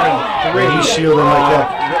 23. He's shielding like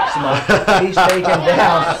that. He's taken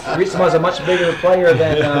down. Ritsma is a much bigger player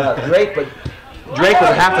than Drake, but Drake was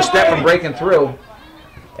a half a step from breaking through.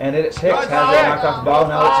 And it's Hicks, has it knocked off the ball,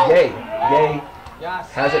 now it's Gay. Gay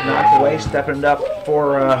has it knocked away, stepping it up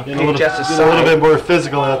for PHS's side. A little bit more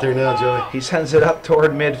physical out there now, Joey. He sends it up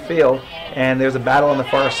toward midfield, and there's a battle on the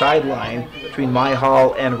far sideline between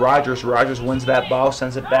Myhall and Rogers. Rogers wins that ball,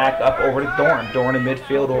 sends it back up over to Dorn. Dorn in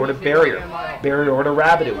midfield over to Barrier. Barrier over to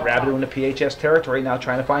Rabideau. Rabideau into PHS territory, now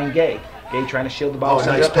trying to find Gay. Gay trying to shield the ball,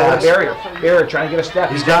 sends it up over to Barrier. Barrier trying to get a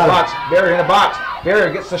step. He's got the box. Barrier in the box.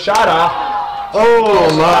 Barrier gets the shot off.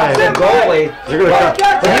 Oh my! The goalie,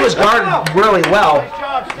 but he was guarded really well.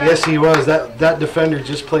 Yes, he was. That defender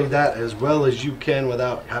just played that as well as you can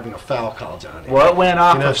without having a foul called on him. Well, it went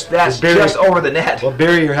off of Stats just over the net. Well,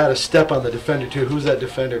 Barrier had a step on the defender too. Who's that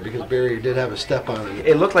defender? Because Barrier did have a step on him.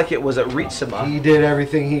 It looked like it was a Ritsma. He did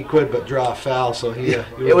everything he could but draw a foul, so he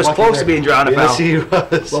it was close to being drawn a foul. Yes, he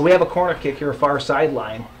was. Well, we have a corner kick here, far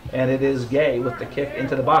sideline. And it is Gay with the kick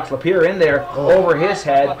into the box. Lapierre in there. Over his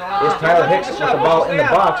head is Tyler Hicks with the ball in the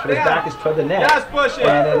box, but his back is toward the net.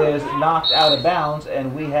 And it is knocked out of bounds,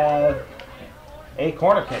 and we have a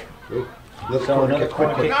corner kick. So another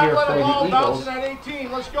corner kick here for the Eagles.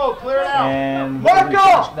 Let's go, clear it out. And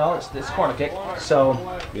no, it's corner kick.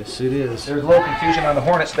 So yes, it is. There's a little confusion on the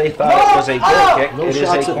Hornets. They thought it was a goal kick. It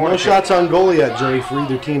is a corner kick. No shots on goal yet, Joey, for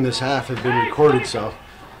either team this half have been recorded, so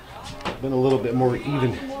been a little bit more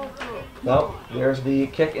even. Well, there's the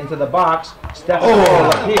kick into the box.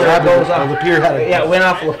 Lapierre goes up. Lapierre had it went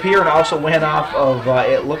off Lapierre and also went off of,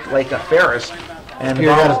 it looked like a Ferris. And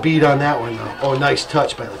Lapierre had a beat on that one, though. Oh, nice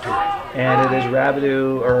touch by Lapierre. And it is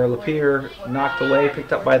Rabideau, or Lapierre, knocked away,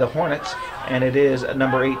 picked up by the Hornets. And it is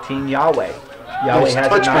number 18, Yahweh. Yahweh has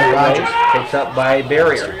it knocked away, picked up by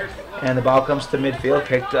Barrier. And the ball comes to midfield,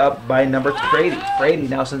 picked up by number Frady. Frady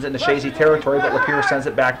now sends it into Chazy territory, but Lapierre sends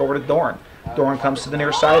it back over to Dorn. Dorn comes to the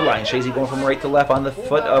near sideline. Chazy going from right to left on the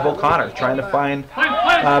foot of O'Connor, trying to find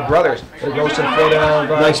Brothers. It goes to the foot of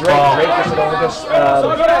Drake. Drake gets it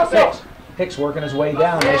over to Hicks. Hicks working his way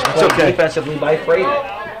down. Nice play defensively by Frady.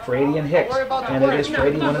 Frady and Hicks. And it is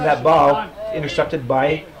Frady winning that ball, intercepted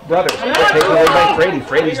by Brothers. Taken away by Frady.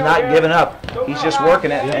 Frady's not giving up. He's just working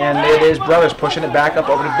it, and it is Brothers pushing it back up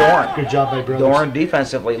over to Dorn. Good job by Brothers. Dorn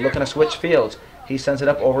defensively looking to switch fields. He sends it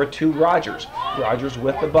up over to Rogers. Rogers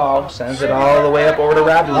with the ball, sends it all the way up over to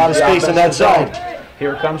Rabideau. A lot of space on that side.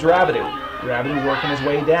 Here comes Rabideau. Rabideau working his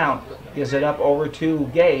way down. Gives it up over to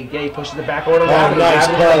Gay. Gay pushes it back over to Rabideau. Nice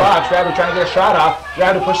Rabideau in the box. Rabideau trying to get a shot off.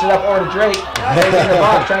 Rabideau pushes it up over to Drake. Drake in the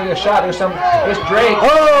box trying to get a shot. There's Drake.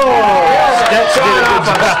 Stetz shot off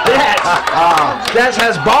on Stetz. Stetz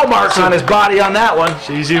has ball marks on his body on that one.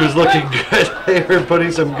 Chazy was looking good. They were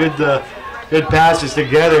putting some good passes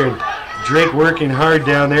together. And Drake working hard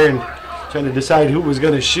down there and trying to decide who was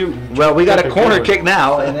going to shoot. Well, we got a corner kick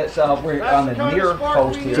now, and it's we're on the near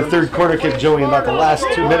post here. It's the third corner kick, Joey, in about the last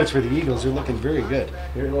 2 minutes for the Eagles. They're looking very good.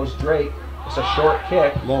 Here goes Drake. It's a short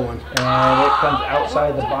kick. Low one. And it comes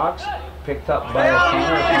outside the box, picked up by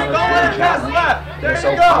O'Connor. It's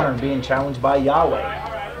O'Connor being challenged by Yahweh.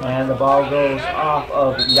 And the ball goes off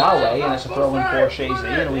of Yahweh, and it's a throw in for Chazy.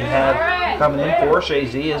 And we have coming in for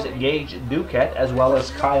Chazy is Gage Duquette as well as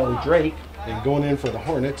Kyle Drake. And going in for the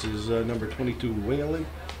Hornets is number 22, Whalen.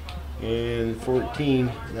 And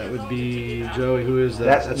 14, that would be Joey. Who is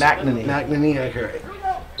that? That's McNamee. McNamee. I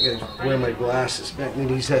gotta wear my glasses.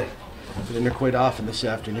 McNamee's been there quite often this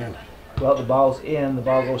afternoon. Well, the ball's in. The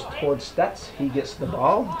ball goes towards Stetz. He gets the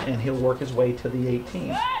ball, and he'll work his way to the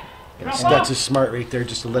 18. And Stetz is smart right there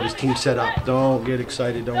just to let his team set up. Don't get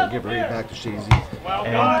excited. Don't give it right back to Chazy.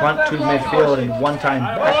 And punt to midfield and one time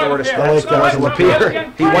back over to Stetz.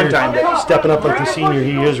 Lapierre. He one-timed it. Stepping up like the senior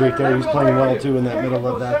he is right there. He's playing well, too, in that middle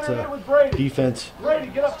of that defense.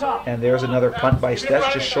 And there's another punt by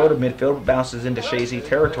Stetz just short of midfield. Bounces into Chazy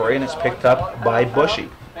territory, and it's picked up by Bushy.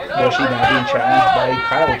 Bushy now being challenged by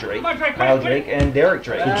Kyle Drake. Kyle Drake and Derek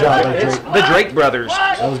Drake. Good job by Drake. It's the Drake brothers.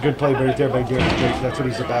 That was a good play right there by Derek Drake. That's what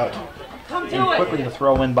he's about. And quickly the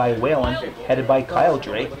throw in by Whalen, headed by Kyle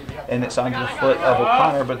Drake. and it's onto the foot of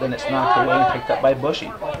O'Connor, but then it's knocked away and picked up by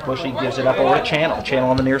Bushy. Bushy gives it up over to Channel. Channel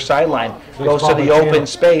on the near sideline. Goes to the open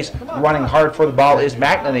space. Running hard for the ball is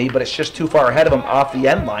McNamee, but it's just too far ahead of him off the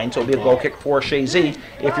end line, so it'll be a goal kick for Chazy.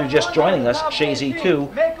 If you're just joining us, Chazy 2,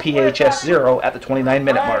 PHS 0 at the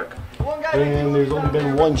 29-minute mark. And there's only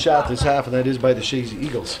been one shot this half, and that is by the Chazy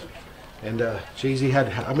Eagles. And Chazy had,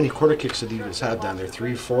 how many quarter kicks did the Eagles have down there?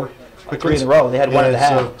 3, 4? Quick 3 in a row. They had one and a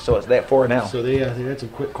half, so it's that 4 now. So they had some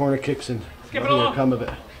quick corner kicks, and nothing will come of it.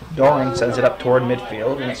 Doran sends it up toward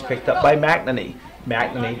midfield, and it's picked up by McNamee.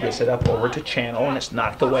 McNamee gets it up over to Channel, and it's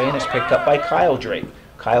knocked away, and it's picked up by Kyle Drake.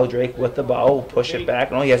 Kyle Drake with the ball will push it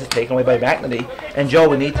back, and he has it taken away by McNamee. And Joe,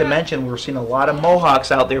 we need to mention we're seeing a lot of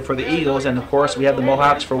Mohawks out there for the Eagles, and of course we have the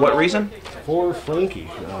Mohawks for what reason? For Frankie.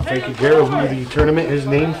 Frankie Garrow, who the tournament is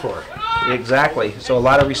named for. Exactly. So a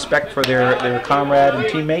lot of respect for their comrade and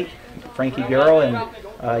teammate, Frankie Garrow, and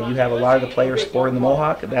you have a lot of the players sporting the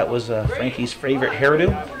Mohawk. That was Frankie's favorite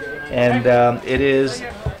hairdo, and it is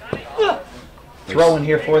throw-in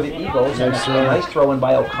here for the Eagles, and it's a nice throw-in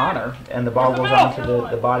by O'Connor, and the ball goes on to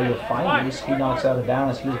the body of Findley's. He knocks out of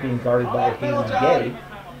bounds. He was being guarded by Hayden Gay,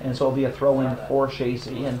 and so it'll be a throw-in for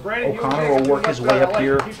Chazy, and O'Connor will work his way up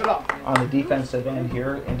here on the defensive end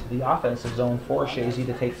here into the offensive zone for Chazy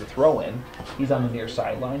to take the throw-in. He's on the near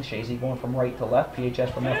sideline. Chazy going from right to left,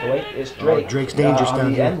 PHS from left to right. It's Drake. Drake's dangerous on down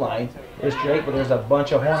the here. end line. It's Drake, but there's a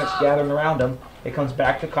bunch of Hornets gathering around him. It comes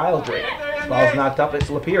back to Kyle Drake. Ball's knocked up. It's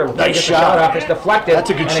Lapierre. Nice Gets shot. The shot off. It's deflected. That's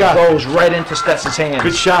a good and shot. It goes right into Stetson's hands.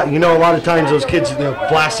 Good shot. You know, a lot of times those kids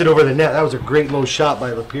blast it over the net. That was a great low shot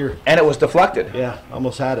by Lapierre. And it was deflected. Yeah,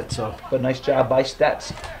 almost had it. So, but nice job by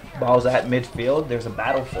Stets. Ball's at midfield. There's a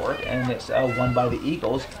battle for it, and it's won by the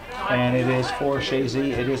Eagles. And it is for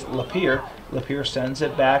Chazy. It is Lapierre. Lapierre sends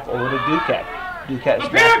it back over to Duquette. Duquette is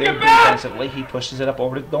back there defensively. He pushes it up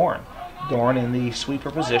over to Dorn. Dorn in the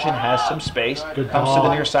sweeper position has some space. Comes to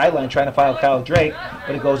the near sideline trying to file Kyle Drake,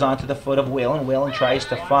 but it goes on to the foot of Whalen. Whalen tries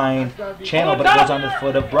to find Channel, but it goes on to the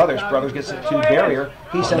foot of Brothers. Brothers gets it to Barrier.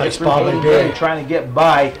 He sends it through Barrier trying to get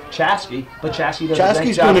by Chazy, but Chazy does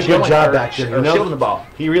Chazy's doing a good job back there. You know, shielding the ball.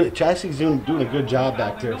 He really, Chazy's doing a good job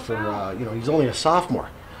back there for you know, he's only a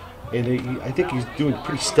sophomore, and I think he's doing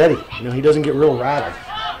pretty steady. You know, he doesn't get real rattled.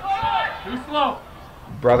 Too slow.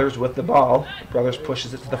 Brothers with the ball. Brothers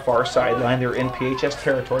pushes it to the far sideline. They're in PHS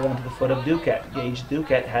territory onto the foot of Duquette. Gage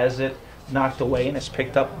Duquette has it knocked away, and it's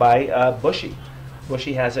picked up by Bushy.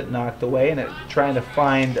 Bushy has it knocked away, and it's trying to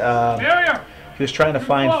find. He was trying to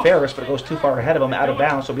find Ferris, but it goes too far ahead of him, out of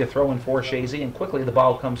bounds. So it'll be a throw-in for Chazy, and quickly the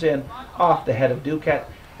ball comes in off the head of Duquette.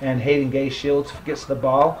 And Hayden Gay Shields gets the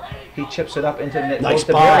ball. He chips it up into the net. Nice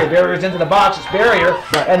to Barrier. Barrier's into the box. It's Barrier.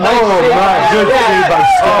 And nice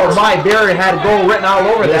my Barrier had a goal written all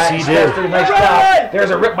over that. Yes, he did. Did a nice job. There's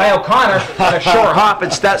a rip by O'Connor on a short hop,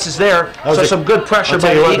 and Stets is there. So some good pressure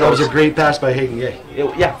by the Eagles. That was a great pass by Hayden Gay.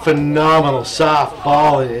 Yeah. Phenomenal soft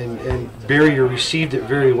ball, and Barrier received it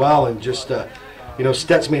very well, and just you know,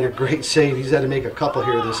 Stets made a great save. He's had to make a couple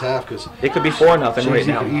here this half because it could be 4-0 right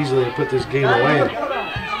now. He could easily put this game away.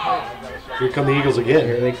 Here come the Eagles again.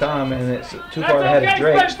 Here they come, and it's too far ahead of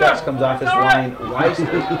Drake. Stets comes off his line wisely.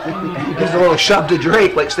 He gives a little shove to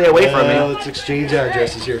Drake, like stay away from me. Let's exchange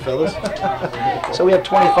addresses here, fellas. So we have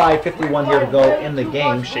 25:51 here to go in the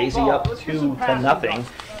game. Chazy up 2-0,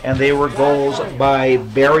 and they were goals by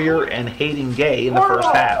Barrier and Hayden Gay in the first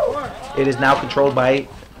half. It is now controlled by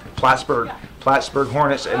Plattsburgh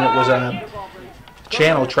Hornets, and it was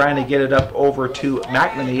Channel trying to get it up over to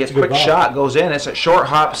McNamee. It's a quick shot, goes in. It's a short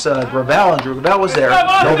hops Gravel, and Gravel was there.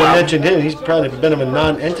 No one mentioned him. He's probably been a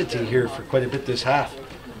non-entity here for quite a bit this half.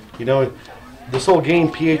 You know, this whole game,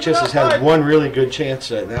 PHS has had one really good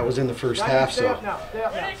chance, and that was in the first half. So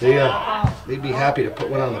they'd be happy to put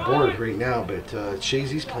one on the board right now. But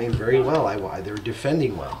Chazy's playing very well. They're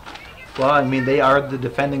defending well. Well, I mean, they are the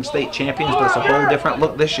defending state champions, but it's a whole different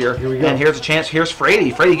look this year. Here we go. And here's a chance. Here's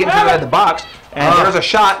Frady. Frady getting inside the box, and there's a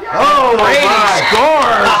shot. Oh, Frady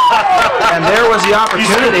scores! And there was the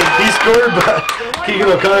opportunity. He scored, but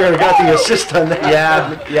Keegan O'Connor got the assist on that.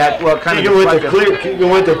 Yeah. Well, kind Keegan went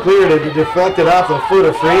to clear it. He deflected off the foot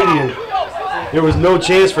of Frady, and there was no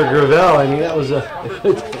chance for Gravel. I mean, that was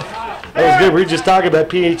good. We were just talking about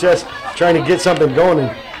PHS trying to get something going,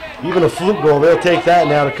 and even a fluke goal, they'll take that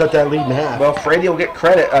now to cut that lead in half. Well, Frady will get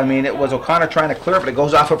credit. I mean, it was O'Connor trying to clear it, but it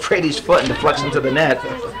goes off of Frady's foot and deflects into the net.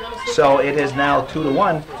 So it is now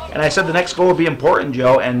 2-1. And I said the next goal will be important,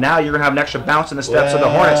 Joe, and now you're going to have an extra bounce in the steps of the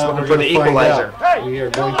Hornets looking for the equalizer. We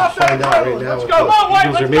are going to find out right now what the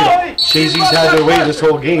Eagles are made of. Chazy's had their way this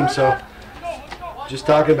whole game, so just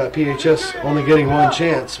talking about PHS only getting one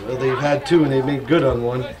chance. Well, they've had two and they've made good on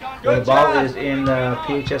one. The ball is in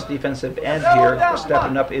PHS defensive end here.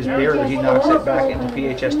 Stepping up is Barrier. He knocks it back into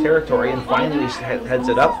PHS territory and finally heads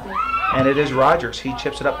it up. And it is Rogers. He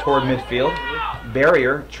chips it up toward midfield.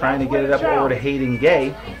 Barrier trying to get it up over to Hayden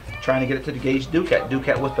Gay. Trying to get it to Gage Duquette.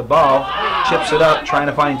 Duquette with the ball. Chips it up, trying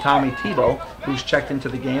to find Tommy Tebow, who's checked into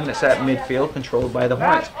the game. That's at midfield, controlled by the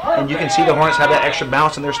Hornets. And you can see the Hornets have that extra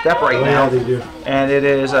bounce in their step right now. Yeah, they do. And it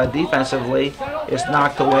is defensively, it's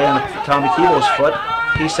knocked away on Tommy Tebow's foot.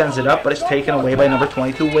 He sends it up, but it's taken away by number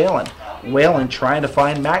 22, Whalen. Whalen trying to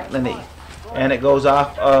find McNamee. And it goes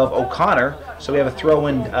off of O'Connor. So we have a throw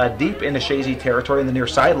in deep into Chazy territory in the near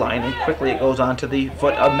sideline, and quickly it goes on to the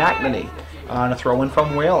foot of McNamee on a throw in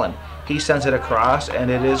from Whalen. He sends it across,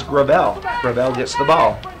 and it is Gravel. Gravel gets the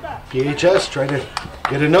ball. PHS trying to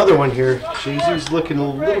get another one here. Chazy's looking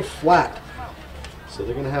a little flat, so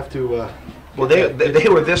they're going to have to. Well, they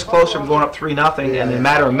were this close from going up 3-0, and in a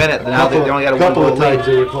matter of a minute, now they only got a couple one of goal times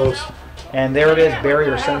lead. they were close. And there it is.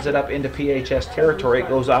 Barrier sends it up into PHS territory. It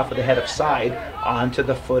goes off of the head of side onto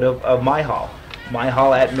the foot of Myhall.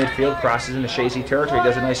 Myhall at midfield crosses into Chazy territory.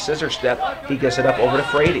 Does a nice scissor step. He gets it up over to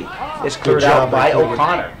Frady. It's cleared out by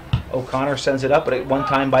O'Connor. O'Connor sends it up, but at one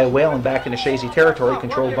time by Whalen back into Chazy territory,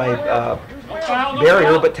 controlled by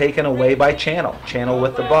Barrier, but taken away by Channel. Channel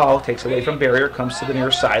with the ball, takes away from Barrier, comes to the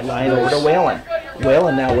near sideline over to Whalen.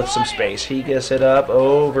 Whalen now with some space. He gets it up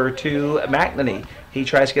over to McNamee. He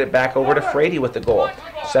tries to get it back over to Frady with the goal.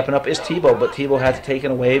 Stepping up is Tebow, but Tebow has it taken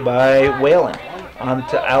away by Whalen. On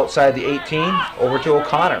to outside the 18, over to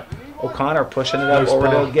O'Connor. O'Connor pushing it up over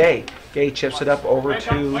to Gay. Gay chips it up over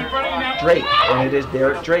to Drake, and it is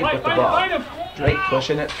Derek Drake with the ball. Drake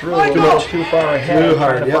pushing it through a little too far ahead, Too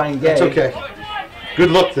hard. trying to find Gay. That's okay.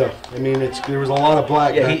 Good look though. I mean, there was a lot of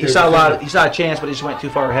black. Yeah, he saw he saw a chance, but he just went too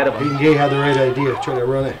far ahead of him. Hayden Gay had the right idea, trying to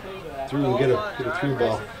run it through and get a through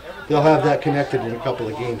ball. They'll have that connected in a couple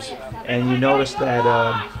of games. And you notice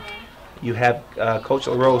that you have Coach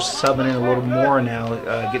LaRose subbing in a little more now,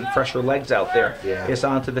 getting fresher legs out there. Yeah. It's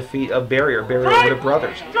onto the feet of Barrier. Barrier over to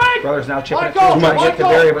Brothers. Brothers now chipping it through, trying to get to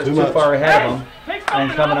Barrier, but it's too far ahead of him.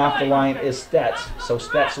 And coming off the line is Stetz. So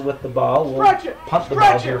Stetz with the ball will punt the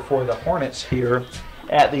ball here for the Hornets here.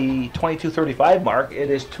 At the 22:35 mark, it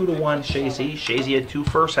is 2-1 Chazy. Chazy had 2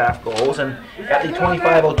 first-half goals, and at the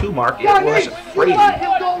 25:02 mark, it was Frady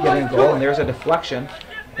getting a goal, and there's a deflection.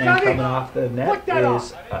 And coming off the net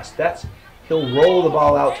is Stetz. He'll roll the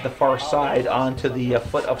ball out to the far side onto the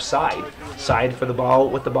foot of side. Side for the ball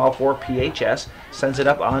with the ball for PHS. Sends it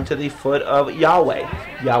up onto the foot of Yahweh.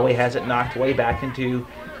 Yahweh has it knocked way back into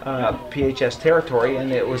PHS territory,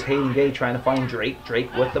 and it was Hayden Gay trying to find Drake.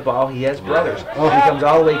 Drake with the ball. He has Brothers. He comes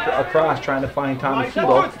all the way across trying to find Tommy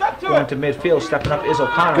Tebow. Going to midfield. Stepping up is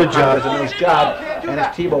O'Connor. Good job. Does a nice job. And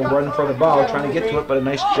it's Tebow running for the ball, trying to get to it, but a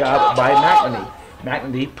nice job by McNamee.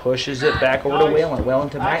 McNamee pushes it back over to Whalen. Whalen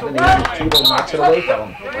to McNamee, and Tebow knocks it away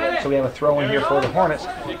from him. So we have a throw in here for the Hornets,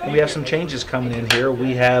 and we have some changes coming in here.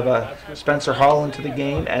 We have Spencer Hall into the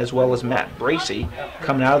game, as well as Matt Bracey.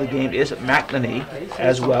 Coming out of the game is McNamee,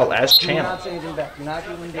 as well as Channel.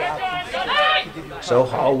 So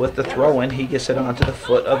Hall with the throw in, he gets it onto the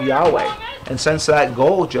foot of Yahweh. And since that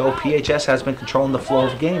goal, Joe, PHS has been controlling the flow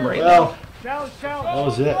of the game right now. That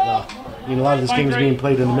was it. I mean, a lot of this game is being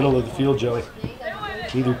played in the middle of the field, Joey.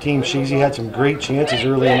 Neither team. Chazy had some great chances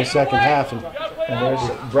early in the second half, and there's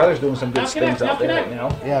Brothers doing some good things out there right now.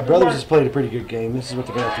 Yeah, Brothers has played a pretty good game. This is what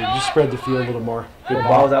they're going to have to do. Just spread the field a little more. The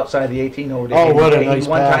ball's outside the 18 over to what a nice He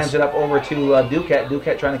one pass. times it up over to Duquette.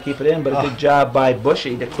 Duquette trying to keep it in, but a good job by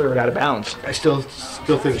Bushy to clear it out of bounds. I still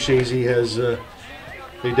think Chazy has.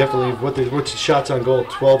 They definitely what's the shots on goal?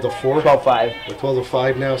 12-4. 12-5. We're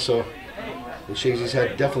 12-5 now, so. And Chazy's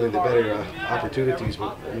had definitely the better opportunities,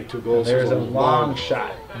 but only 2 goals. There's a long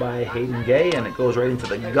shot by Hayden Gay, and it goes right into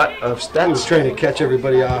the gut of Stetz. He was trying to catch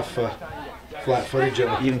everybody off flat-footed,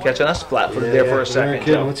 Joe. Even catching us flat-footed there for a second.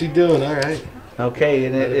 Joe. What's he doing? All right. Okay,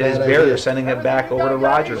 and it is Barrier sending it back over to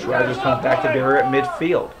Rogers. Rogers comes back to Barrier at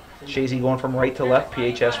midfield. Chazy going from right to left,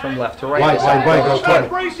 PHS from left to right.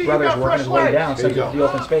 Brothers working his way down, sends it to the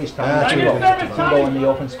open space. Tebow in the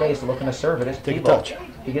open space looking to serve it. It's Take a Tebow. touch.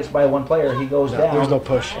 He gets by one player, he goes down. There's no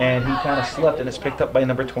push. And he kind of slipped, and it's picked up by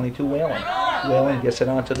number 22, Whalen. Whalen gets it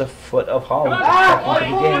onto the foot of Hall. Back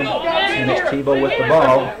into the game, and it's Tebow with the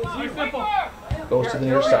ball. Goes to the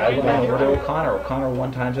near sideline over to O'Connor. O'Connor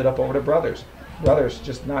one times it up over to Brothers. Brothers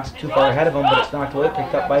just knocks it too far ahead of him, but it's knocked away,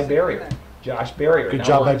 picked up by Barrier. Josh Barrier. Good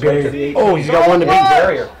job by Barrier. Oh, he's got one to beat.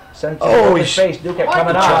 Barrier. Sent to the open space. Duquette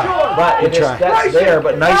coming off. But it is that's there,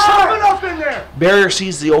 but nice. Barrier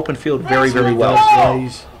sees the open field very, very well. Yeah,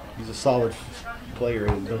 he's a solid player,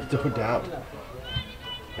 and no doubt.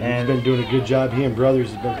 And he's been doing a good job. He and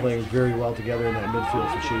Brothers have been playing very well together in that midfield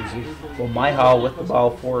for Chazy. Well, Myhall with the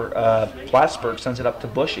ball for Plattsburgh sends it up to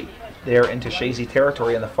Bushy. They're into Chazy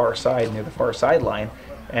territory on the far side, near the far sideline,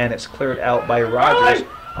 and it's cleared out by Rogers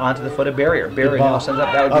onto the foot of Barrier. Barrier now sends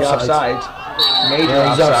up, that would be offsides. Major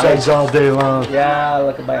offsides all day long. Yeah,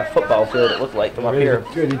 looking by a football field, it looked like from up here.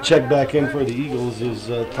 Ready to check back in for the Eagles is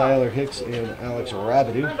Tyler Hicks and Alex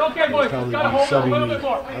Rabideau. They'll probably be subbing the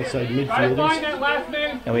outside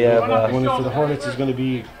midfielders. And we have one for the Hornets is going to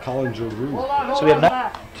be Colin Giroux. So we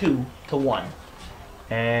have 2-1.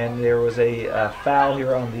 And there was a foul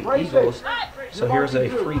here on the Eagles. So here's a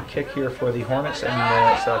free kick here for the Hornets, and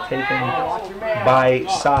it's taken by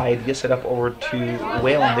Side, gets it up over to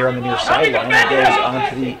Whalen there on the near sideline. It goes on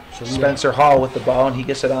to the Spencer Hall with the ball, and he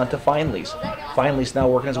gets it on to Finley's. Finley's now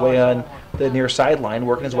working his way on the near sideline,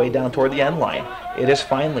 working his way down toward the end line. It is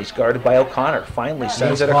Finley's, guarded by O'Connor. Finley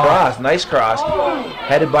sends it across, nice cross,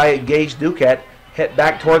 headed by Gage Duquette, hit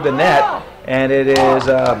back toward the net, and it is...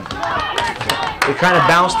 it kind of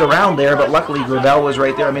bounced around there, but luckily Gravel was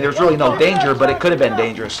right there. I mean, there's really no danger, but it could have been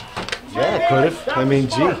dangerous. Yeah, it could have. I mean,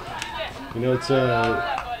 gee. You know, it's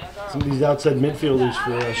some of these outside midfielders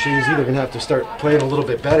for Chazy, they're going to have to start playing a little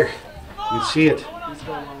bit better. You see it.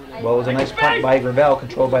 Well, it was a nice punt by Gravel,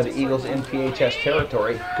 controlled by the Eagles in PHS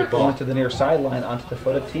territory. Good ball. Going to the near sideline onto the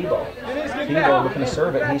foot of Tebow. Tebow looking to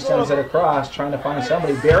serve it. He sends it across, trying to find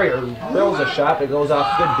somebody. Barrier drills a shot. It goes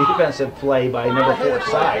off. Good defensive play by number 4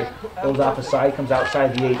 Side. Goes off the side, comes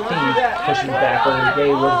outside the 18, pushes back over to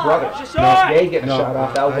Gay with Brothers. Gay getting a shot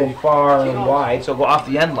off. That'll go far and wide, so go off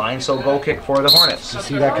the end line. So goal kick for the Hornets. You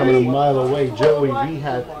see that coming a mile away. Joey, we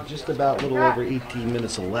had just about a little over 18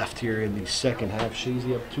 minutes left here in the second half.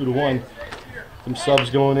 Chazy up 2-1. Some subs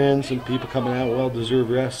going in, some people coming out, well-deserved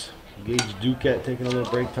rest. Gage Duquette taking a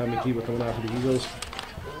little break time. Akiva coming out for the Eagles.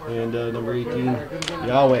 And number 18,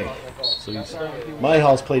 Yahweh. So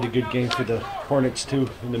Myhall's played a good game for the Hornets, too,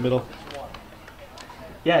 in the middle.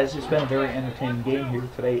 Yeah, it's just been a very entertaining game here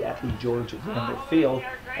today at the George Brendler Field.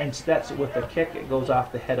 And Stetz with the kick, it goes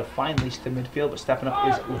off the head of Finley's to midfield, but stepping up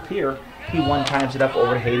is Lapeer. He one-times it up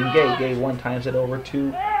over to Hayden Gay. Gay one-times it over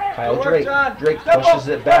to Kyle Drake. Drake pushes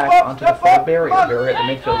it back onto the full Barrier. Barrier at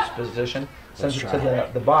the midfield position. Sends it to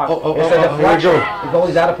the box. It's a deflection. The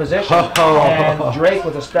goalie's out of position. And Drake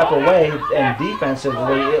with a step away, and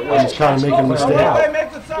defensively it was trying to make a mistake.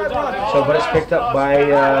 So, but it's picked up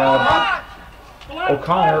by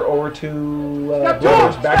O'Connor over to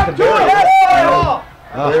Brothers, back to Barrier.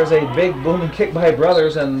 There's a big booming kick by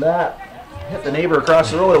Brothers, and that hit the neighbor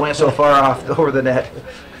across the road. It went so far off over the net.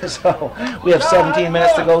 So we have 17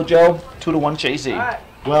 minutes to go, Joe. 2-1 Chazy.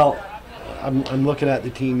 Well, I'm looking at the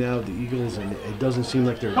team now, the Eagles, and it doesn't seem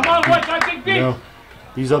like they're. Come on, Wes, I think you know,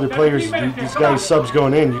 these other players, these guys subs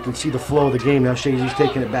going in. You can see the flow of the game now. Chazy's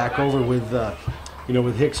taking it back over with,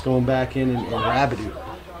 with Hicks going back in and Rabideau.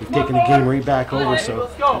 They've taken the game right back over. So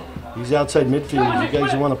these outside midfielders, you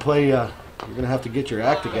guys want to play. You're going to have to get your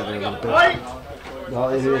act together a little bit. Well,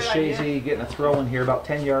 it is Chazy getting a throw in here about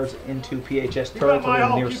 10 yards into PHS territory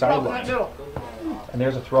on the near sideline. And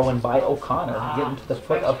there's a throw in by O'Connor, getting to the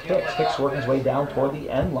foot of Hicks. Hicks working his way down toward the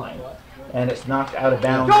end line. And it's knocked out of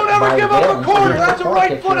bounds by Valen. Corner. That's a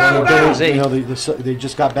right foot out of bounds. You know, they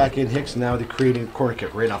just got back in Hicks, and now they're creating a corner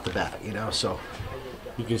kick right off the bat, so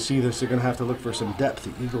you can see this. They're going to have to look for some depth,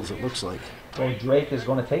 the Eagles, it looks like. So Drake is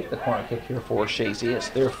going to take the corner kick here for Chazy. It's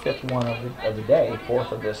their 5th one of the day,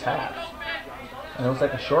 4th of this half. And it looks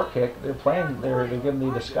like a short kick. They're giving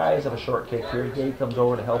the disguise of a short kick here. Gay comes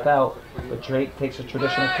over to help out, but Drake takes a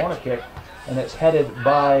traditional corner kick, and it's headed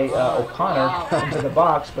by O'Connor into the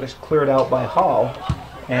box, but it's cleared out by Hall.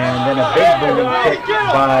 And then a big booming kick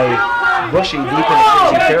by Bushy deep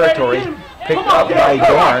in the territory, picked up by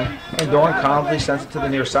Dorn, and Dorn calmly sends it to the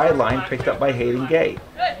near sideline, picked up by Hayden Gay.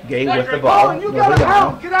 Gay with the ball, nobody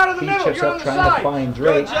down. He chips up trying to find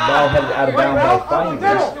Drake. Ball headed out of bounds by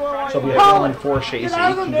Finley's. So we have one for Chazy.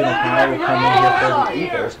 Keegan O'Connor will come in here for the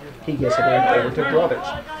Eagles. He gets it in over to Brothers.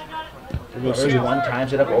 Brothers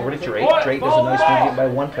one-times it up over to Drake. Drake does a nice movement by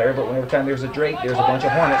one player, but whenever time there's a Drake, there's a bunch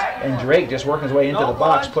of Hornets, and Drake just working his way into the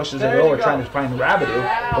box, pushes it over, trying to find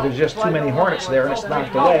Rabideau, but there's just too many Hornets there, and it's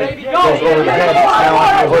knocked away. Goes over the head.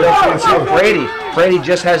 Now over to Brady. Brady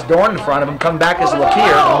just has Dorn in front of him, come back as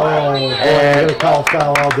Lapeer.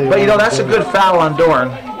 But that's a good foul on Dorn.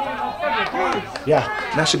 Yeah.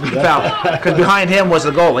 That's a good foul, because behind him was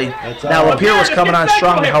the goalie. Now Lapeer was coming on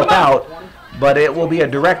strong to help out, but it will be a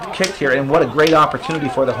direct kick here, and what a great opportunity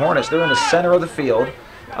for the Hornets. They're in the center of the field.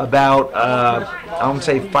 about, I want to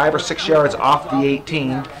say 5 or 6 yards off the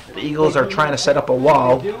 18. The Eagles are trying to set up a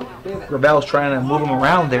wall. Gravel's trying to move him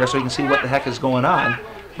around there so he can see what the heck is going on.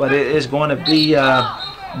 But it is going to be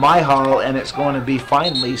Myhall, and it's going to be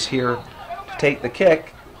Feinlease here to take the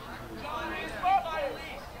kick.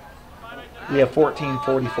 We have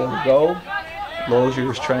 14:44 to go.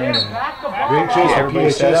 Lozier's trying to Great chase get for everybody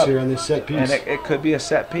set PHS up. here on this set piece. And it could be a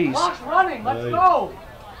set piece. Clock's running. Let's go.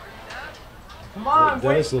 Come on,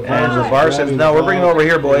 Dennis wait. LeVar And is LeVar says, grabbing no, the we're bringing it ball. over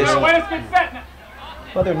here, boys. Wait, let's get set now.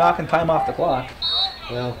 Well, they're knocking time off the clock.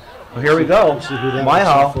 Well, Well, here we go. see who that was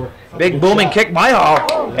Myhall. for. Big Good booming shot. kick,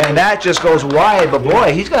 Myhall. And that just goes wide, but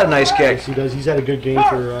boy, he's got a nice kick. Yes, he does. He's had a good game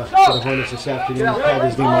for the Hornets this afternoon. He's called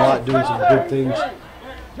his name a lot, doing some good things.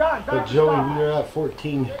 But Joey, we are at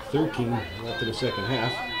 14-13 after the second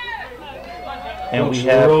half. And Coach we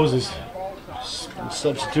have, Rose is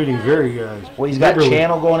substituting very well, he's got liberally.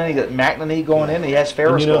 Channel going in, he's got McNamee going in, he has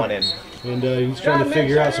Ferris And, going in. And he's trying to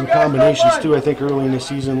figure out some combinations too, I think, early in the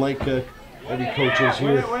season, like every coach is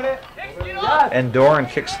here. And Doran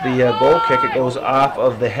kicks the goal kick. It goes off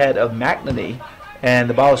of the head of McNamee, and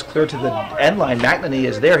the ball is cleared to the end line. McNamee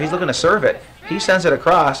is there. He's looking to serve it. He sends it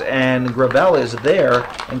across, and Gravel is there.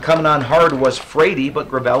 And coming on hard was Frady, but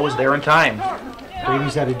Gravel was there in time.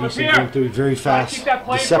 Brady's had a decent game too, very fast,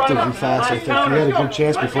 deceptively fast, I think. He had a good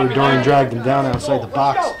chance before Doran dragged him down outside the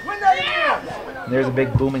box. And there's a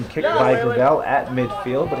big booming kick by Gravel at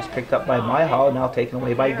midfield, but it's picked up by Myhall, now taken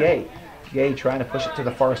away by Gay. Gay trying to push it to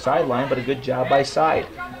the far sideline, but a good job by Side.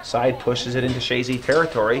 Side pushes it into Chazy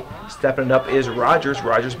territory. Stepping it up is Rogers.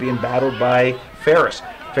 Rogers being battled by Ferris.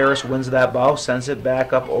 Ferris wins that ball, sends it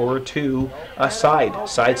back up over to Side.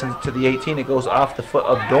 Side sends it to the 18. It goes off the foot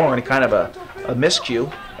of Dorn, kind of a miscue,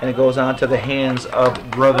 and it goes on to the hands of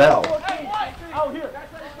Gravel.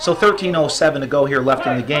 So 13:07 to go here left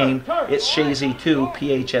in the game. It's Chazy 2,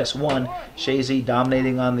 PHS 1. Chazy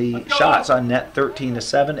dominating on the shots on net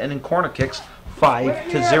 13-7, and in corner kicks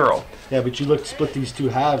 5-0. Yeah, but you look split these two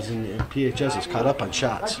halves, and PHS is caught up on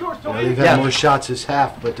shots. You know, they've had more shots this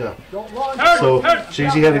half, but so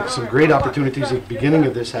Chazy had some great opportunities at the beginning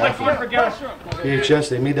of this half. PHS,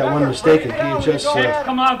 they made that one mistake, and PHS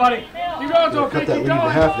Come on, buddy. cut that lead in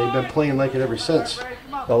half. They've been playing like it ever since.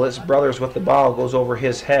 Well, it's Brothers with the ball, goes over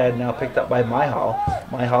his head, now picked up by Myhall.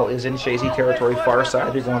 Myhall is in Chazy territory, far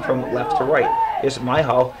side. They're going from left to right. It's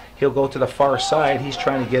Myhall. He'll go to the far side. He's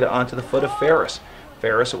trying to get it onto the foot of Ferris.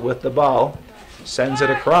 Ferris with the ball, sends it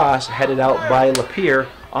across, headed out by Lapierre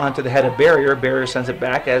onto the head of Barrier. Barrier sends it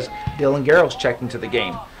back as Dylan Garrels checked into the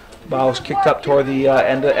game. Ball's kicked up toward the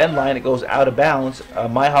end line. It goes out of bounds.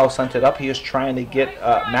 Myhall sent it up. He is trying to get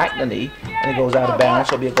McNamee, and it goes out of bounds.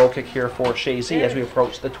 So it'll be a goal kick here for Chazy as we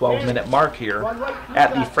approach the 12-minute mark here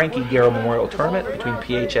at the Frankie Garrow Memorial Tournament between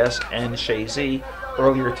PHS and Chazy.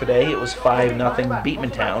 Earlier today, it was 5-0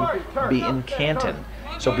 Beatmantown beating Canton.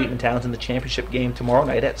 So Beatmantown's in the championship game tomorrow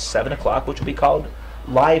night at 7 o'clock, which will be called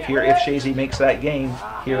live here if Chazy makes that game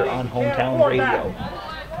here on Hometown Radio.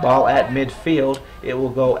 Ball at midfield. It will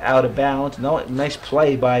go out of bounds. No, nice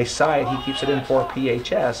play by Side. He keeps it in for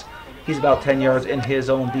PHS. He's about 10 yards in his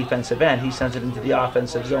own defensive end. He sends it into the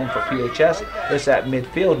offensive zone for PHS. It's at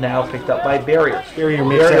midfield now, picked up by Barrier. Barrier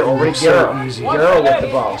makes that over to look so Garrow. easy. Garrow with the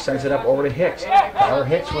ball. Sends it up over to Hicks. Tyler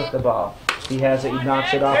Hicks with the ball. He has it. He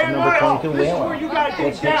knocks it off of number 22, Whalen.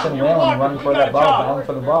 It's Hicks and Whalen running for that ball, battling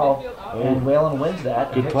for the ball. And Whalen wins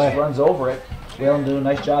that. Good Hicks play. runs over it. Whalen doing a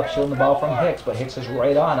nice job shielding the ball from Hicks, but Hicks is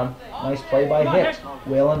right on him. Nice play by Hicks.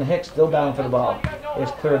 Whalen and Hicks still down for the ball. It's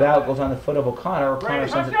cleared out, goes on the foot of O'Connor. O'Connor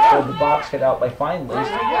sends it toward the box, hit out by Feinlease.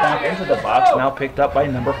 Back into the box, now picked up by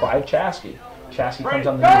number 5, Chazy. Chazy comes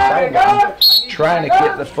on the near sideline, trying to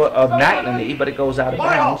get the foot of McNamee, but it goes out of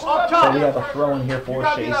bounds. So we have a throw in here for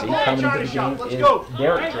Chazy. Coming into the game is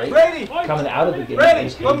Derek Drake. Coming out of the game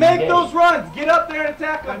is Hayden make Gay. those runs. Get up there and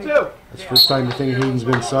attack them too. That's the first time the thing Hayden's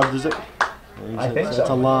been subbed, is it? I think It's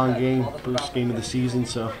so. a long game, first game of the season,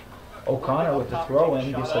 so. O'Connor with the throw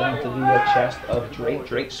in gets it into the chest of Drake.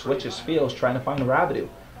 Drake switches fields, trying to find Rabideau.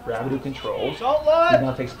 Rabideau controls. He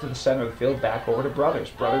now takes it to the center of the field, back over to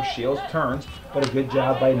Brothers. Brothers shields, turns, but a good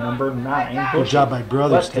job by number 9. Good job by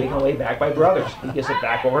Brothers. But taken away back by Brothers. He gets it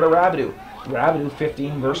back over to Rabideau. Rabideau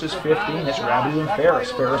 15 versus 15. It's Rabideau and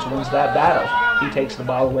Ferris. Ferris wins that battle. He takes the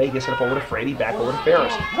ball away, gets it up over to Frady, back over to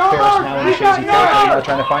Ferris. Ferris now in the Chazy territory, now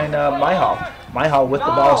trying to find Myhall. Myhall with the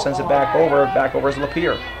ball sends it back over is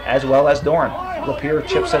Lapierre, as well as Dorn. Lapierre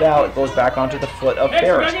chips it out. It goes back onto the foot of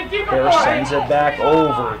Ferris. Ferris sends it back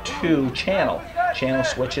over to Channel. Channel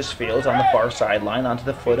switches fields on the far sideline onto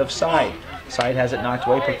the foot of Side. Side has it knocked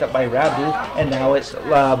away, picked up by Rabdu, and now it's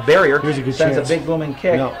Barrier. Here's a good sends chance. a big booming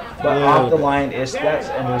kick, but off the line is Stetz,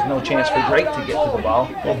 and there's no chance for Drake to get to the ball.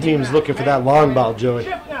 That team's looking for that long ball, Joey.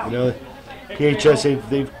 You know, PHS,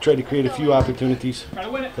 they've tried to create a few opportunities.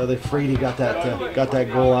 So they're afraid he got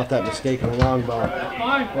that goal off that mistake on the long ball.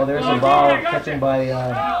 Well, there's a ball catching by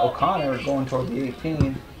O'Connor going toward the 18,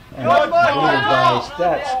 and booted by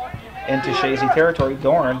Stetz into Chazy territory.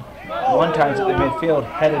 Dorn, one time's at the midfield,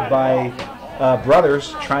 headed by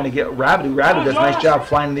Brothers, trying to get Rabdu. Rabdu does a nice job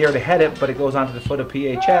flying in the air to head it, but it goes onto the foot of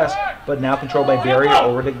PHS, but now controlled by Barrier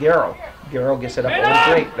over to Garrow. Garrow gets it up over to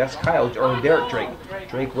Drake. That's Kyle, or Derek Drake.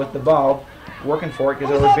 Drake with the ball, working for it,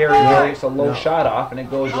 because it was Barrier. It's a low shot off, and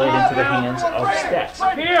it goes right into the hands of Stetz.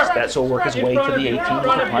 Stetz will work his way to the 18 with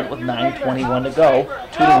the punt with 9:21 to go.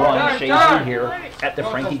 2-1, Chazy here at the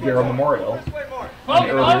Frankie Garrow Memorial. And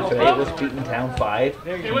earlier today it was Beatontown 5,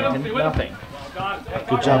 Camden nothing.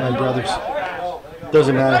 Good job by Brothers.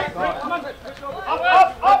 Doesn't matter.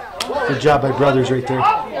 Good job by Brothers right there.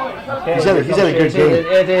 Okay, He's had a good game.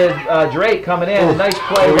 It is Drake coming in. Oh, Nice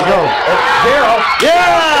play here we by go. Garrow.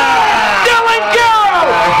 Yeah! Dylan Garrow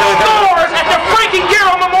scores at the Frankie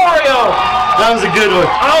Garrow Memorial. That was a good one.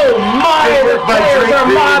 Oh my, Good the work by players Drake, are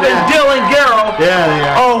baby. mobbing Dylan Garrow. Yeah, they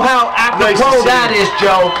are. Oh, how Nice to apropos see that him. is,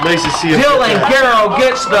 Joe. Nice to see him. Dylan Garrow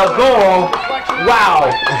gets the goal. Wow,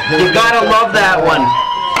 you gotta love that one.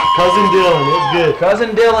 Cousin Dylan, that's good. Cousin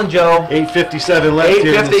Dylan, Joe. 8:57 left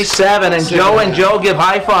here. 8:57, and Joe give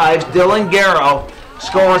high fives. Dylan Garrow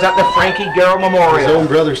scores at the Frankie Garrow His Memorial. own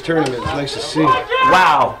brothers tournament. It's nice to see.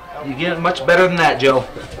 Wow, you get much better than that, Joe.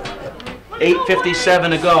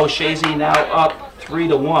 8:57 to go. Chazy now up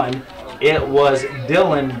 3-1. It was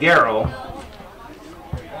Dylan Garrow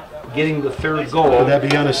getting the third goal. Would that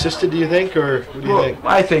be unassisted, do you think, or what do you think?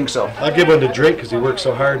 I think so. I'll give one to Drake because he worked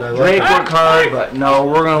so hard. I Drake like it. worked hard, but no,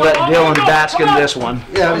 we're going to let Dylan bask in this one.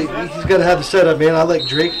 Yeah, I mean, he's got to have the setup, man. I like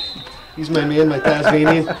Drake. He's my man, my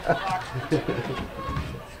Tasmanian.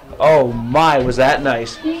 Oh my, was that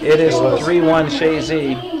nice. It is 3-1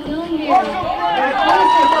 Chazy.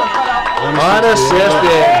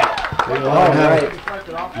 Unassisted. All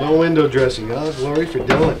right. No window dressing. Oh, glory for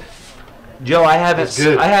Dylan. Joe, I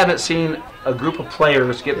good. haven't seen a group of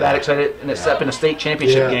players get that excited, and it's up in a state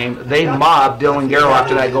championship Yeah. game. They mobbed Dylan Garrow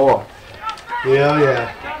after that goal. Yeah.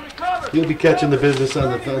 He'll be catching the business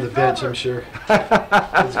on the bench, I'm sure.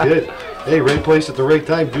 That's good. Hey, right place at the right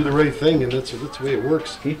time, do the right thing, and that's the way it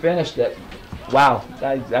works. He finished it. Wow,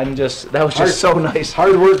 that was just so nice.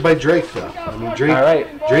 Hard work by Drake, though. I mean, Drake. All right.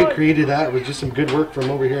 Drake created that with just some good work from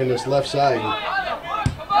over here on this left side.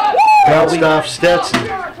 Well, Bounced off Stetson.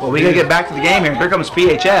 Well, we gotta get back to the game here. Here comes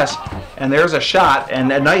PHS, and there's a shot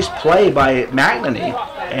and a nice play by McNamee,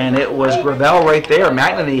 and it was Gravel right there.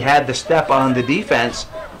 McNamee had the step on the defense,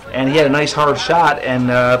 and he had a nice hard shot, and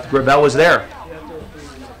Gravel was there.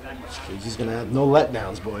 He's going to have no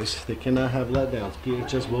letdowns, boys. They cannot have letdowns.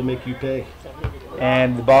 PHS will make you pay.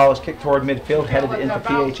 And the ball is kicked toward midfield, headed into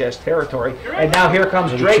PHS territory. And now here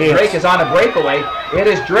comes There's a Drake. chance. Drake is on a breakaway. It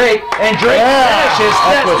is Drake, and Drake finishes.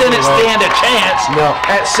 That That puts didn't it right. stand a chance. No.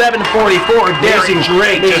 At 7:44, Derek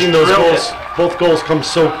Drake just Making those drilled goals. it. Both goals come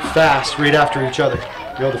so fast right after each other.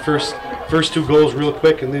 You know, the first two goals real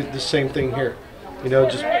quick, and the same thing here. You know,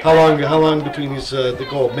 just how long between these the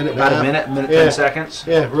goal? Minute and About a a half? minute, Yeah. 10 seconds.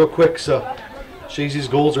 Yeah, real quick. So Chazy's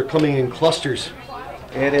goals are coming in clusters.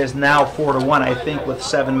 It is now 4-1, I think, with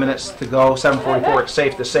 7 minutes to go. 7:44. It's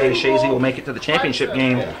safe to say Chazy will make it to the championship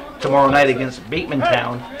game tomorrow night against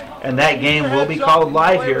Beekmantown, and that game will be called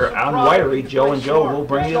live here on Wiry. Joe and Joe will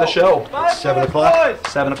bring you the show. 7 o'clock.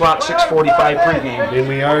 7 o'clock, 6:45 pregame. And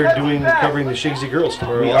we are covering the Chazy girls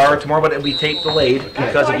tomorrow. We are tomorrow, but it'll be tape delayed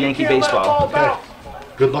because of Yankee baseball. Okay.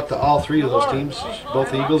 Good luck to all three of those teams,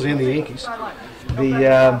 both the Eagles and the Yankees.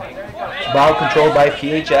 The ball controlled by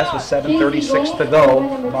PHS with 7:36 to go.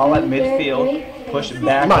 Ball at midfield, pushed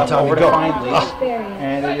back Come on, up Tommy, over to go. Findley,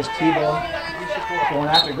 and it is Tebow going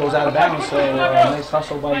after. It goes out of bounds, so nice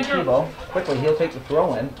hustle by Tebow. Quickly, he'll take the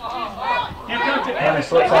throw in. And it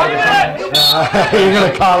slips out of his hands. You're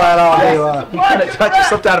going to call that all day long. He couldn't touch it,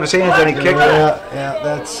 slipped out of his hands, and he kicked it. Yeah,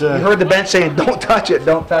 that's You heard the bench saying, "Don't touch it,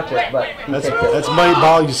 don't touch it," but he kicked it. that's might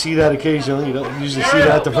ball. You see that occasionally. You don't usually see that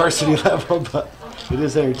at the varsity level, but it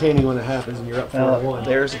is entertaining when it happens and you're up 4-1.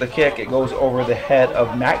 There's the kick. It goes over the head of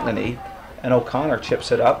McNamee, and O'Connor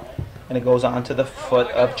chips it up, and it goes onto the foot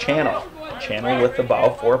of Channel. Channel with the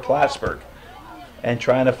ball for Plattsburgh. And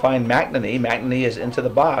trying to find McNamee. McNamee is into the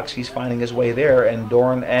box. He's finding his way there, and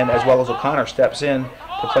Dorn and as well as O'Connor steps in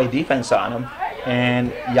to play defense on him.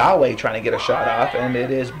 And Yahweh trying to get a shot off, and it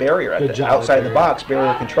is Barrier at the outside the box.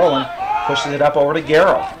 Barrier controlling, pushes it up over to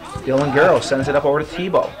Garrow. Dylan Garrow sends it up over to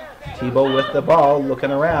Tebow. Tebow with the ball, looking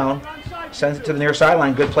around, sends it to the near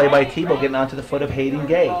sideline. Good play by Tebow, getting onto the foot of Hayden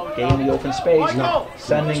Gay. Gay in the open space,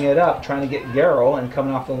 sending it up, trying to get Garrow, and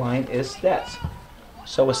coming off the line is Stetz.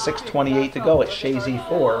 So with 6:28 to go, it's Chazy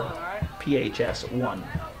 4, PHS 1.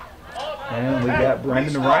 And we got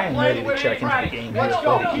Brendan Ryan ready to check into the game here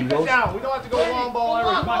for the Eagles. We don't have to go long ball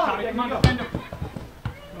every time.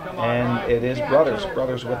 And it is Brothers.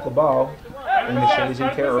 Brothers with the ball in the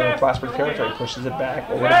Chazy territory, Plattsburgh territory, pushes it back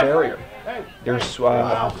over the Barrier. They're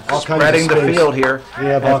spreading the field here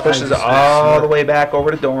and pushes it all the way back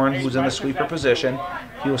over to Dorn, who's in the sweeper position.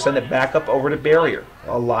 He will send it back up over to Barrier.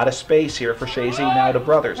 A lot of space here for Chazy, now to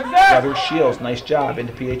Brothers. Brothers Shields, nice job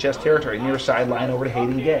into PHS territory, near sideline over to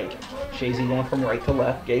Hayden Gay. Chazy going from right to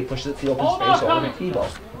left. Gay pushes it to the open space over to Tebow.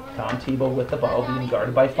 Tom Tebow with the ball, being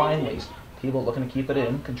guarded by Fineleys. Tebow looking to keep it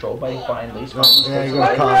in, controlled by Fineleys.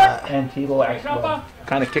 And Tebow actually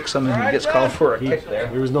kind of kicks him and he gets called for a kick there.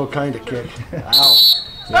 There was no kind of kick. Ow.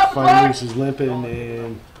 Fineleys is limping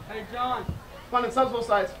and... Hey, John. Fun and subs both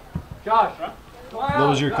sides. Josh.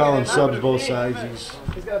 Those you're calling subs both sides.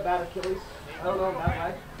 He's got a bad Achilles. I don't know, bad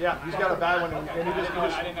leg. Yeah, he's got a bad one,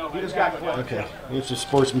 and he just got clipped. Okay, there's some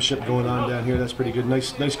sportsmanship going on down here. That's pretty good.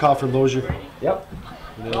 Nice call for Lozier. Yep.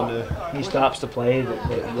 And then, he stops to play. The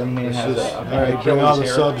young man has a all right, bring all the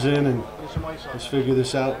subs in and let's figure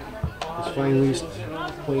this out. It's Fineleys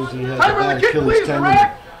claims he has a bad Achilles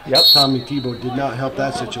tendon. Yep. Tommy Tebow did not help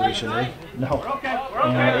that situation, eh? No.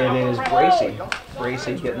 And it is Bracey.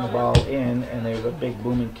 Bracey getting the ball in, and there's a big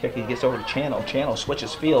booming kick. He gets over to Channel. Channel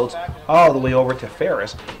switches fields all the way over to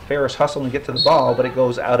Ferris. Ferris hustling to get to the ball, but it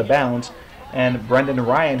goes out of bounds. And Brendan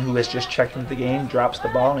Ryan, who has just checked into the game, drops the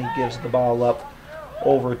ball, and he gives the ball up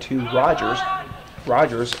over to Rogers.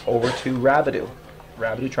 Rogers over to Rabideau.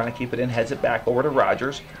 Rabideau trying to keep it in, heads it back over to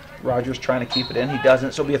Rogers. Rogers trying to keep it in. He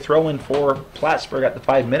doesn't. So it'll be a throw-in for Plattsburgh at the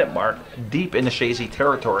 5-minute mark, deep into Chazy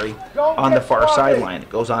territory on the far sideline.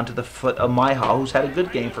 It goes on to the foot of Myhaw, who's had a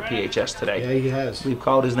good game for PHS today. Yeah, he has. We've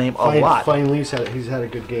called his name a lot. Finally, he's had a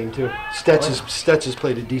good game, too. Stetz has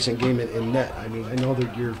played a decent game in net. I mean, I know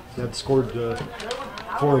that you have scored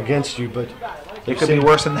 4 against you, but it could be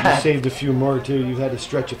worse than that. You saved a few more, too. You've had to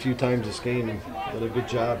stretch a few times this game, and did a good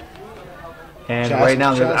job. And right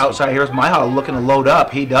now, the outside here's Myhaw looking to load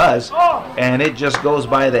up. He does. And it just goes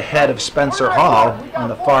by the head of Spencer Hall on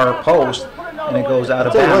the far post, and it goes out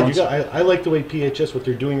of bounds. I like the way PHS, what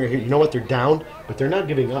they're doing right here. You know what? They're down, but they're not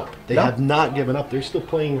giving up. They have not given up. They're still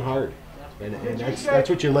playing hard. And that's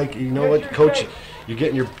what you like. You know what, Coach? You're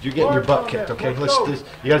getting your butt kicked, okay?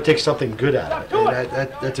 You got to take something good out of it. And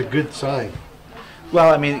that's a good sign.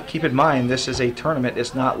 Well, I mean, keep in mind, this is a tournament.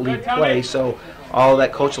 It's not league play, so all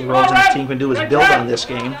that Coach LaRose and his team can do is build on this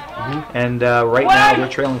game. And right now, they're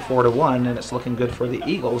trailing 4-1, and it's looking good for the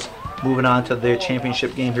Eagles, moving on to their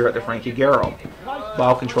championship game here at the Frankie Garrow.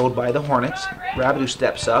 Ball controlled by the Hornets. Rabideau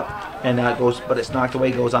steps up, and goes, but it's knocked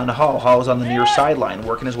away, goes on to Hall. Hall's on the near sideline,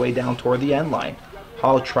 working his way down toward the end line.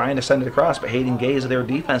 Hall trying to send it across, but Hayden Gay is there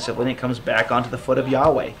defensively, and it comes back onto the foot of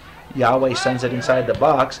Yahweh. Yahweh sends it inside the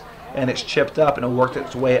box, and it's chipped up, and it worked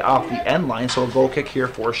its way off the end line, so a goal kick here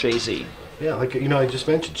for Chazy. Yeah, like, I just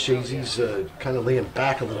mentioned, Chazy's kind of laying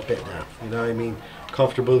back a little bit now. I mean,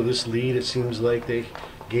 comfortable with this lead. It seems like they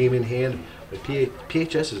game in hand. But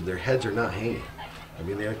PHS, their heads are not hanging. I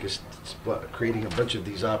mean, they're just creating a bunch of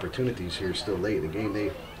these opportunities here still late in the game.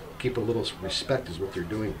 They keep a little respect is what they're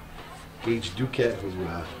doing. Gage Duquette, who's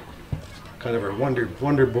kind of our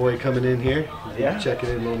wonder boy coming in here. Yeah. Checking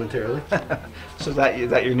in momentarily. So is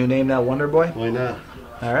that your new name now, Wonder Boy? Why not?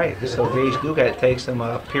 All right. So Gage Duquette takes him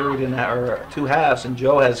a period in that, or 2 halves, and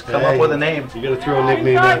Joe has come up with a name. You got to throw a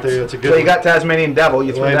nickname out there. That's a good one. So you got Tasmanian Devil.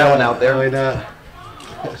 You threw that one out there. Why not?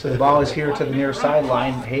 So the ball is here to the near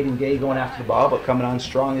sideline. Hayden Gay going after the ball, but coming on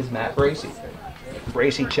strong is Matt Bracey.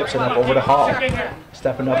 Bracey chips it up over to Hall.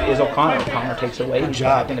 Stepping up is O'Connor. O'Connor takes away. He's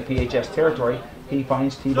back into PHS territory. He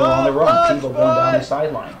finds Tebow on the run. Tebow going down the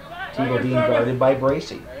sideline. Tebow being guarded by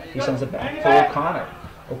Bracey. He sends it back to O'Connor.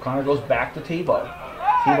 O'Connor goes back to Tebow.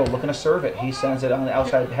 Tebow looking to serve it. He sends it on the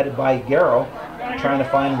outside, headed by Garrow, trying to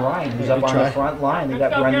find Ryan, who's up on the front line. They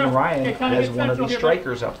got Brendan Ryan as one of the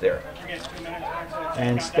strikers up there.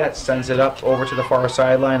 And Stetz sends it up over to the far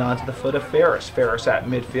sideline onto the foot of Ferris. Ferris at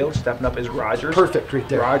midfield, stepping up is Rogers. Perfect right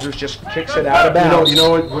there. Rogers just kicks it out of bounds. You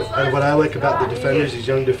know what I like about the defenders, these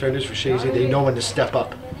young defenders for Chazy, they know when to step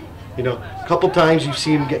up. A couple times you've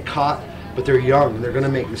seen them get caught, but they're young and they're going to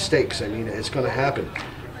make mistakes. I mean, it's going to happen.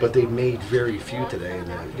 but they made very few today.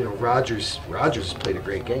 And you know, Rogers has played a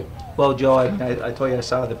great game. Well, Joe, I told you I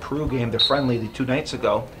saw the Peru game, the friendly, 2 nights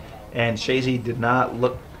ago, and Chazy did not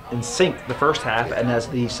look in sync the first half, and as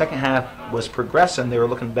the second half was progressing, they were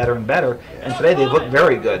looking better and better, and today they looked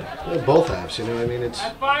very good. Well, both halves, you know, I mean, it's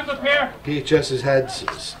PHS has had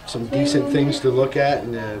some decent things to look at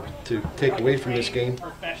and to take away from this game.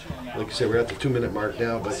 Like I said, we're at the 2-minute mark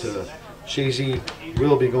now, but Chazy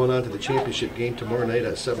will be going on to the championship game tomorrow night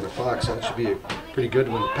at 7 o'clock, so that should be a pretty good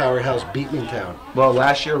one. Powerhouse Beatmantown. Well,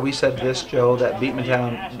 last year we said this, Joe, that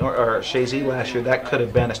Beatmantown, or Chazy last year, that could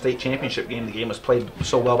have been a state championship game. The game was played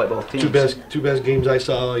so well by both teams. Two best games I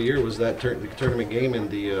saw all year was that the tournament game and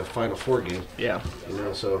the Final Four game. Yeah. You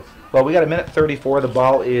know, so. Well, we got a minute 34. The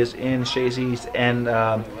ball is in Chazy's and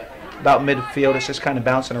about midfield. It's just kind of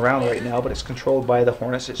bouncing around right now, but it's controlled by the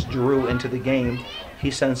Hornets. It's Drew into the game. He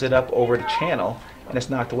sends it up over to Channel, and it's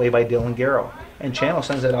knocked away by Dylan Garrow. And Channel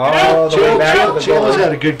sends it all the way back to the goal. Channel's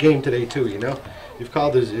had a good game today, too, you know. You've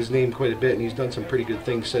called his name quite a bit, and he's done some pretty good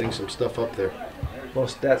things setting some stuff up there. Well,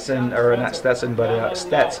 Stetson, or not Stetson, but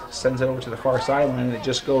Stets sends it over to the far sideline, and it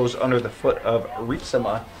just goes under the foot of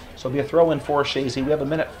Ritsema. So it'll be a throw-in for Chazy. We have a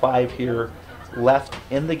minute 5 here left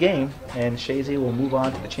in the game, and Chazy will move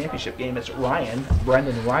on to the championship game. It's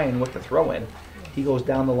Brendan Ryan with the throw-in. He goes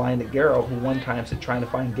down the line to Garrow, who one time's trying to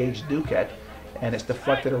find Gage Duquette, and it's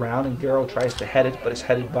deflected around, and Garrow tries to head it, but it's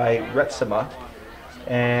headed by Retsema,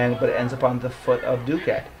 but it ends up on the foot of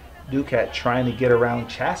Duquette. Duquette trying to get around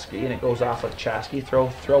Chazy, and it goes off of Chazy.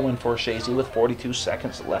 Throw in for Chazy with 42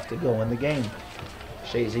 seconds left to go in the game.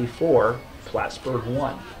 Chazy 4, Plattsburgh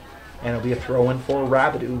 1. And it'll be a throw in for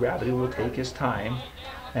Rabideau. Rabideau will take his time.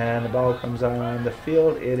 And the ball comes on the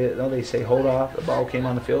field. They say hold off. The ball came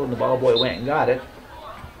on the field, and the ball boy went and got it.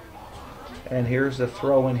 And here's the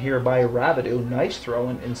throw in here by Rabideau. Nice throw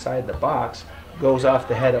in inside the box. Goes off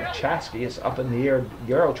the head of Chazy. It's up in the air.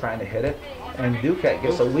 Garrow trying to hit it. And Duquette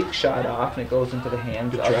gets a weak shot off, and it goes into the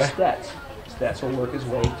hands of Stets. Stets will work his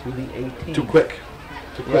way to the 18. Too quick.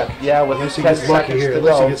 Yeah, with 10 seconds to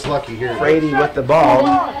go. He gets lucky here. Frady with the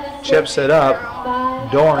ball. Chips it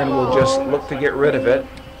up. Doran will just look to get rid of it.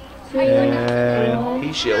 And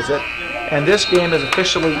he shields it. And this game is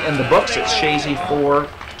officially in the books. It's Chazy 4,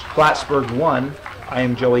 Plattsburgh 1. I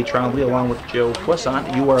am Joey Trombley along with Joe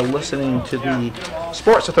Puissant. You are listening to the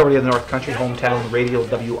Sports Authority of the North Country, Hometown Radio,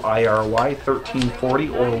 WIRY 1340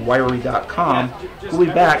 or wiry.com. We'll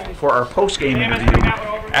be back for our post-game interview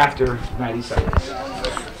after 90 seconds.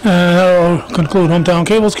 That'll conclude Hometown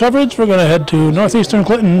Cable's coverage. We're going to head to Northeastern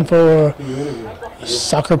Clinton for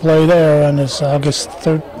soccer play there on this August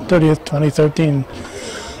 30th, 2013.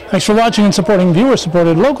 Thanks for watching and supporting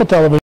viewer-supported local television.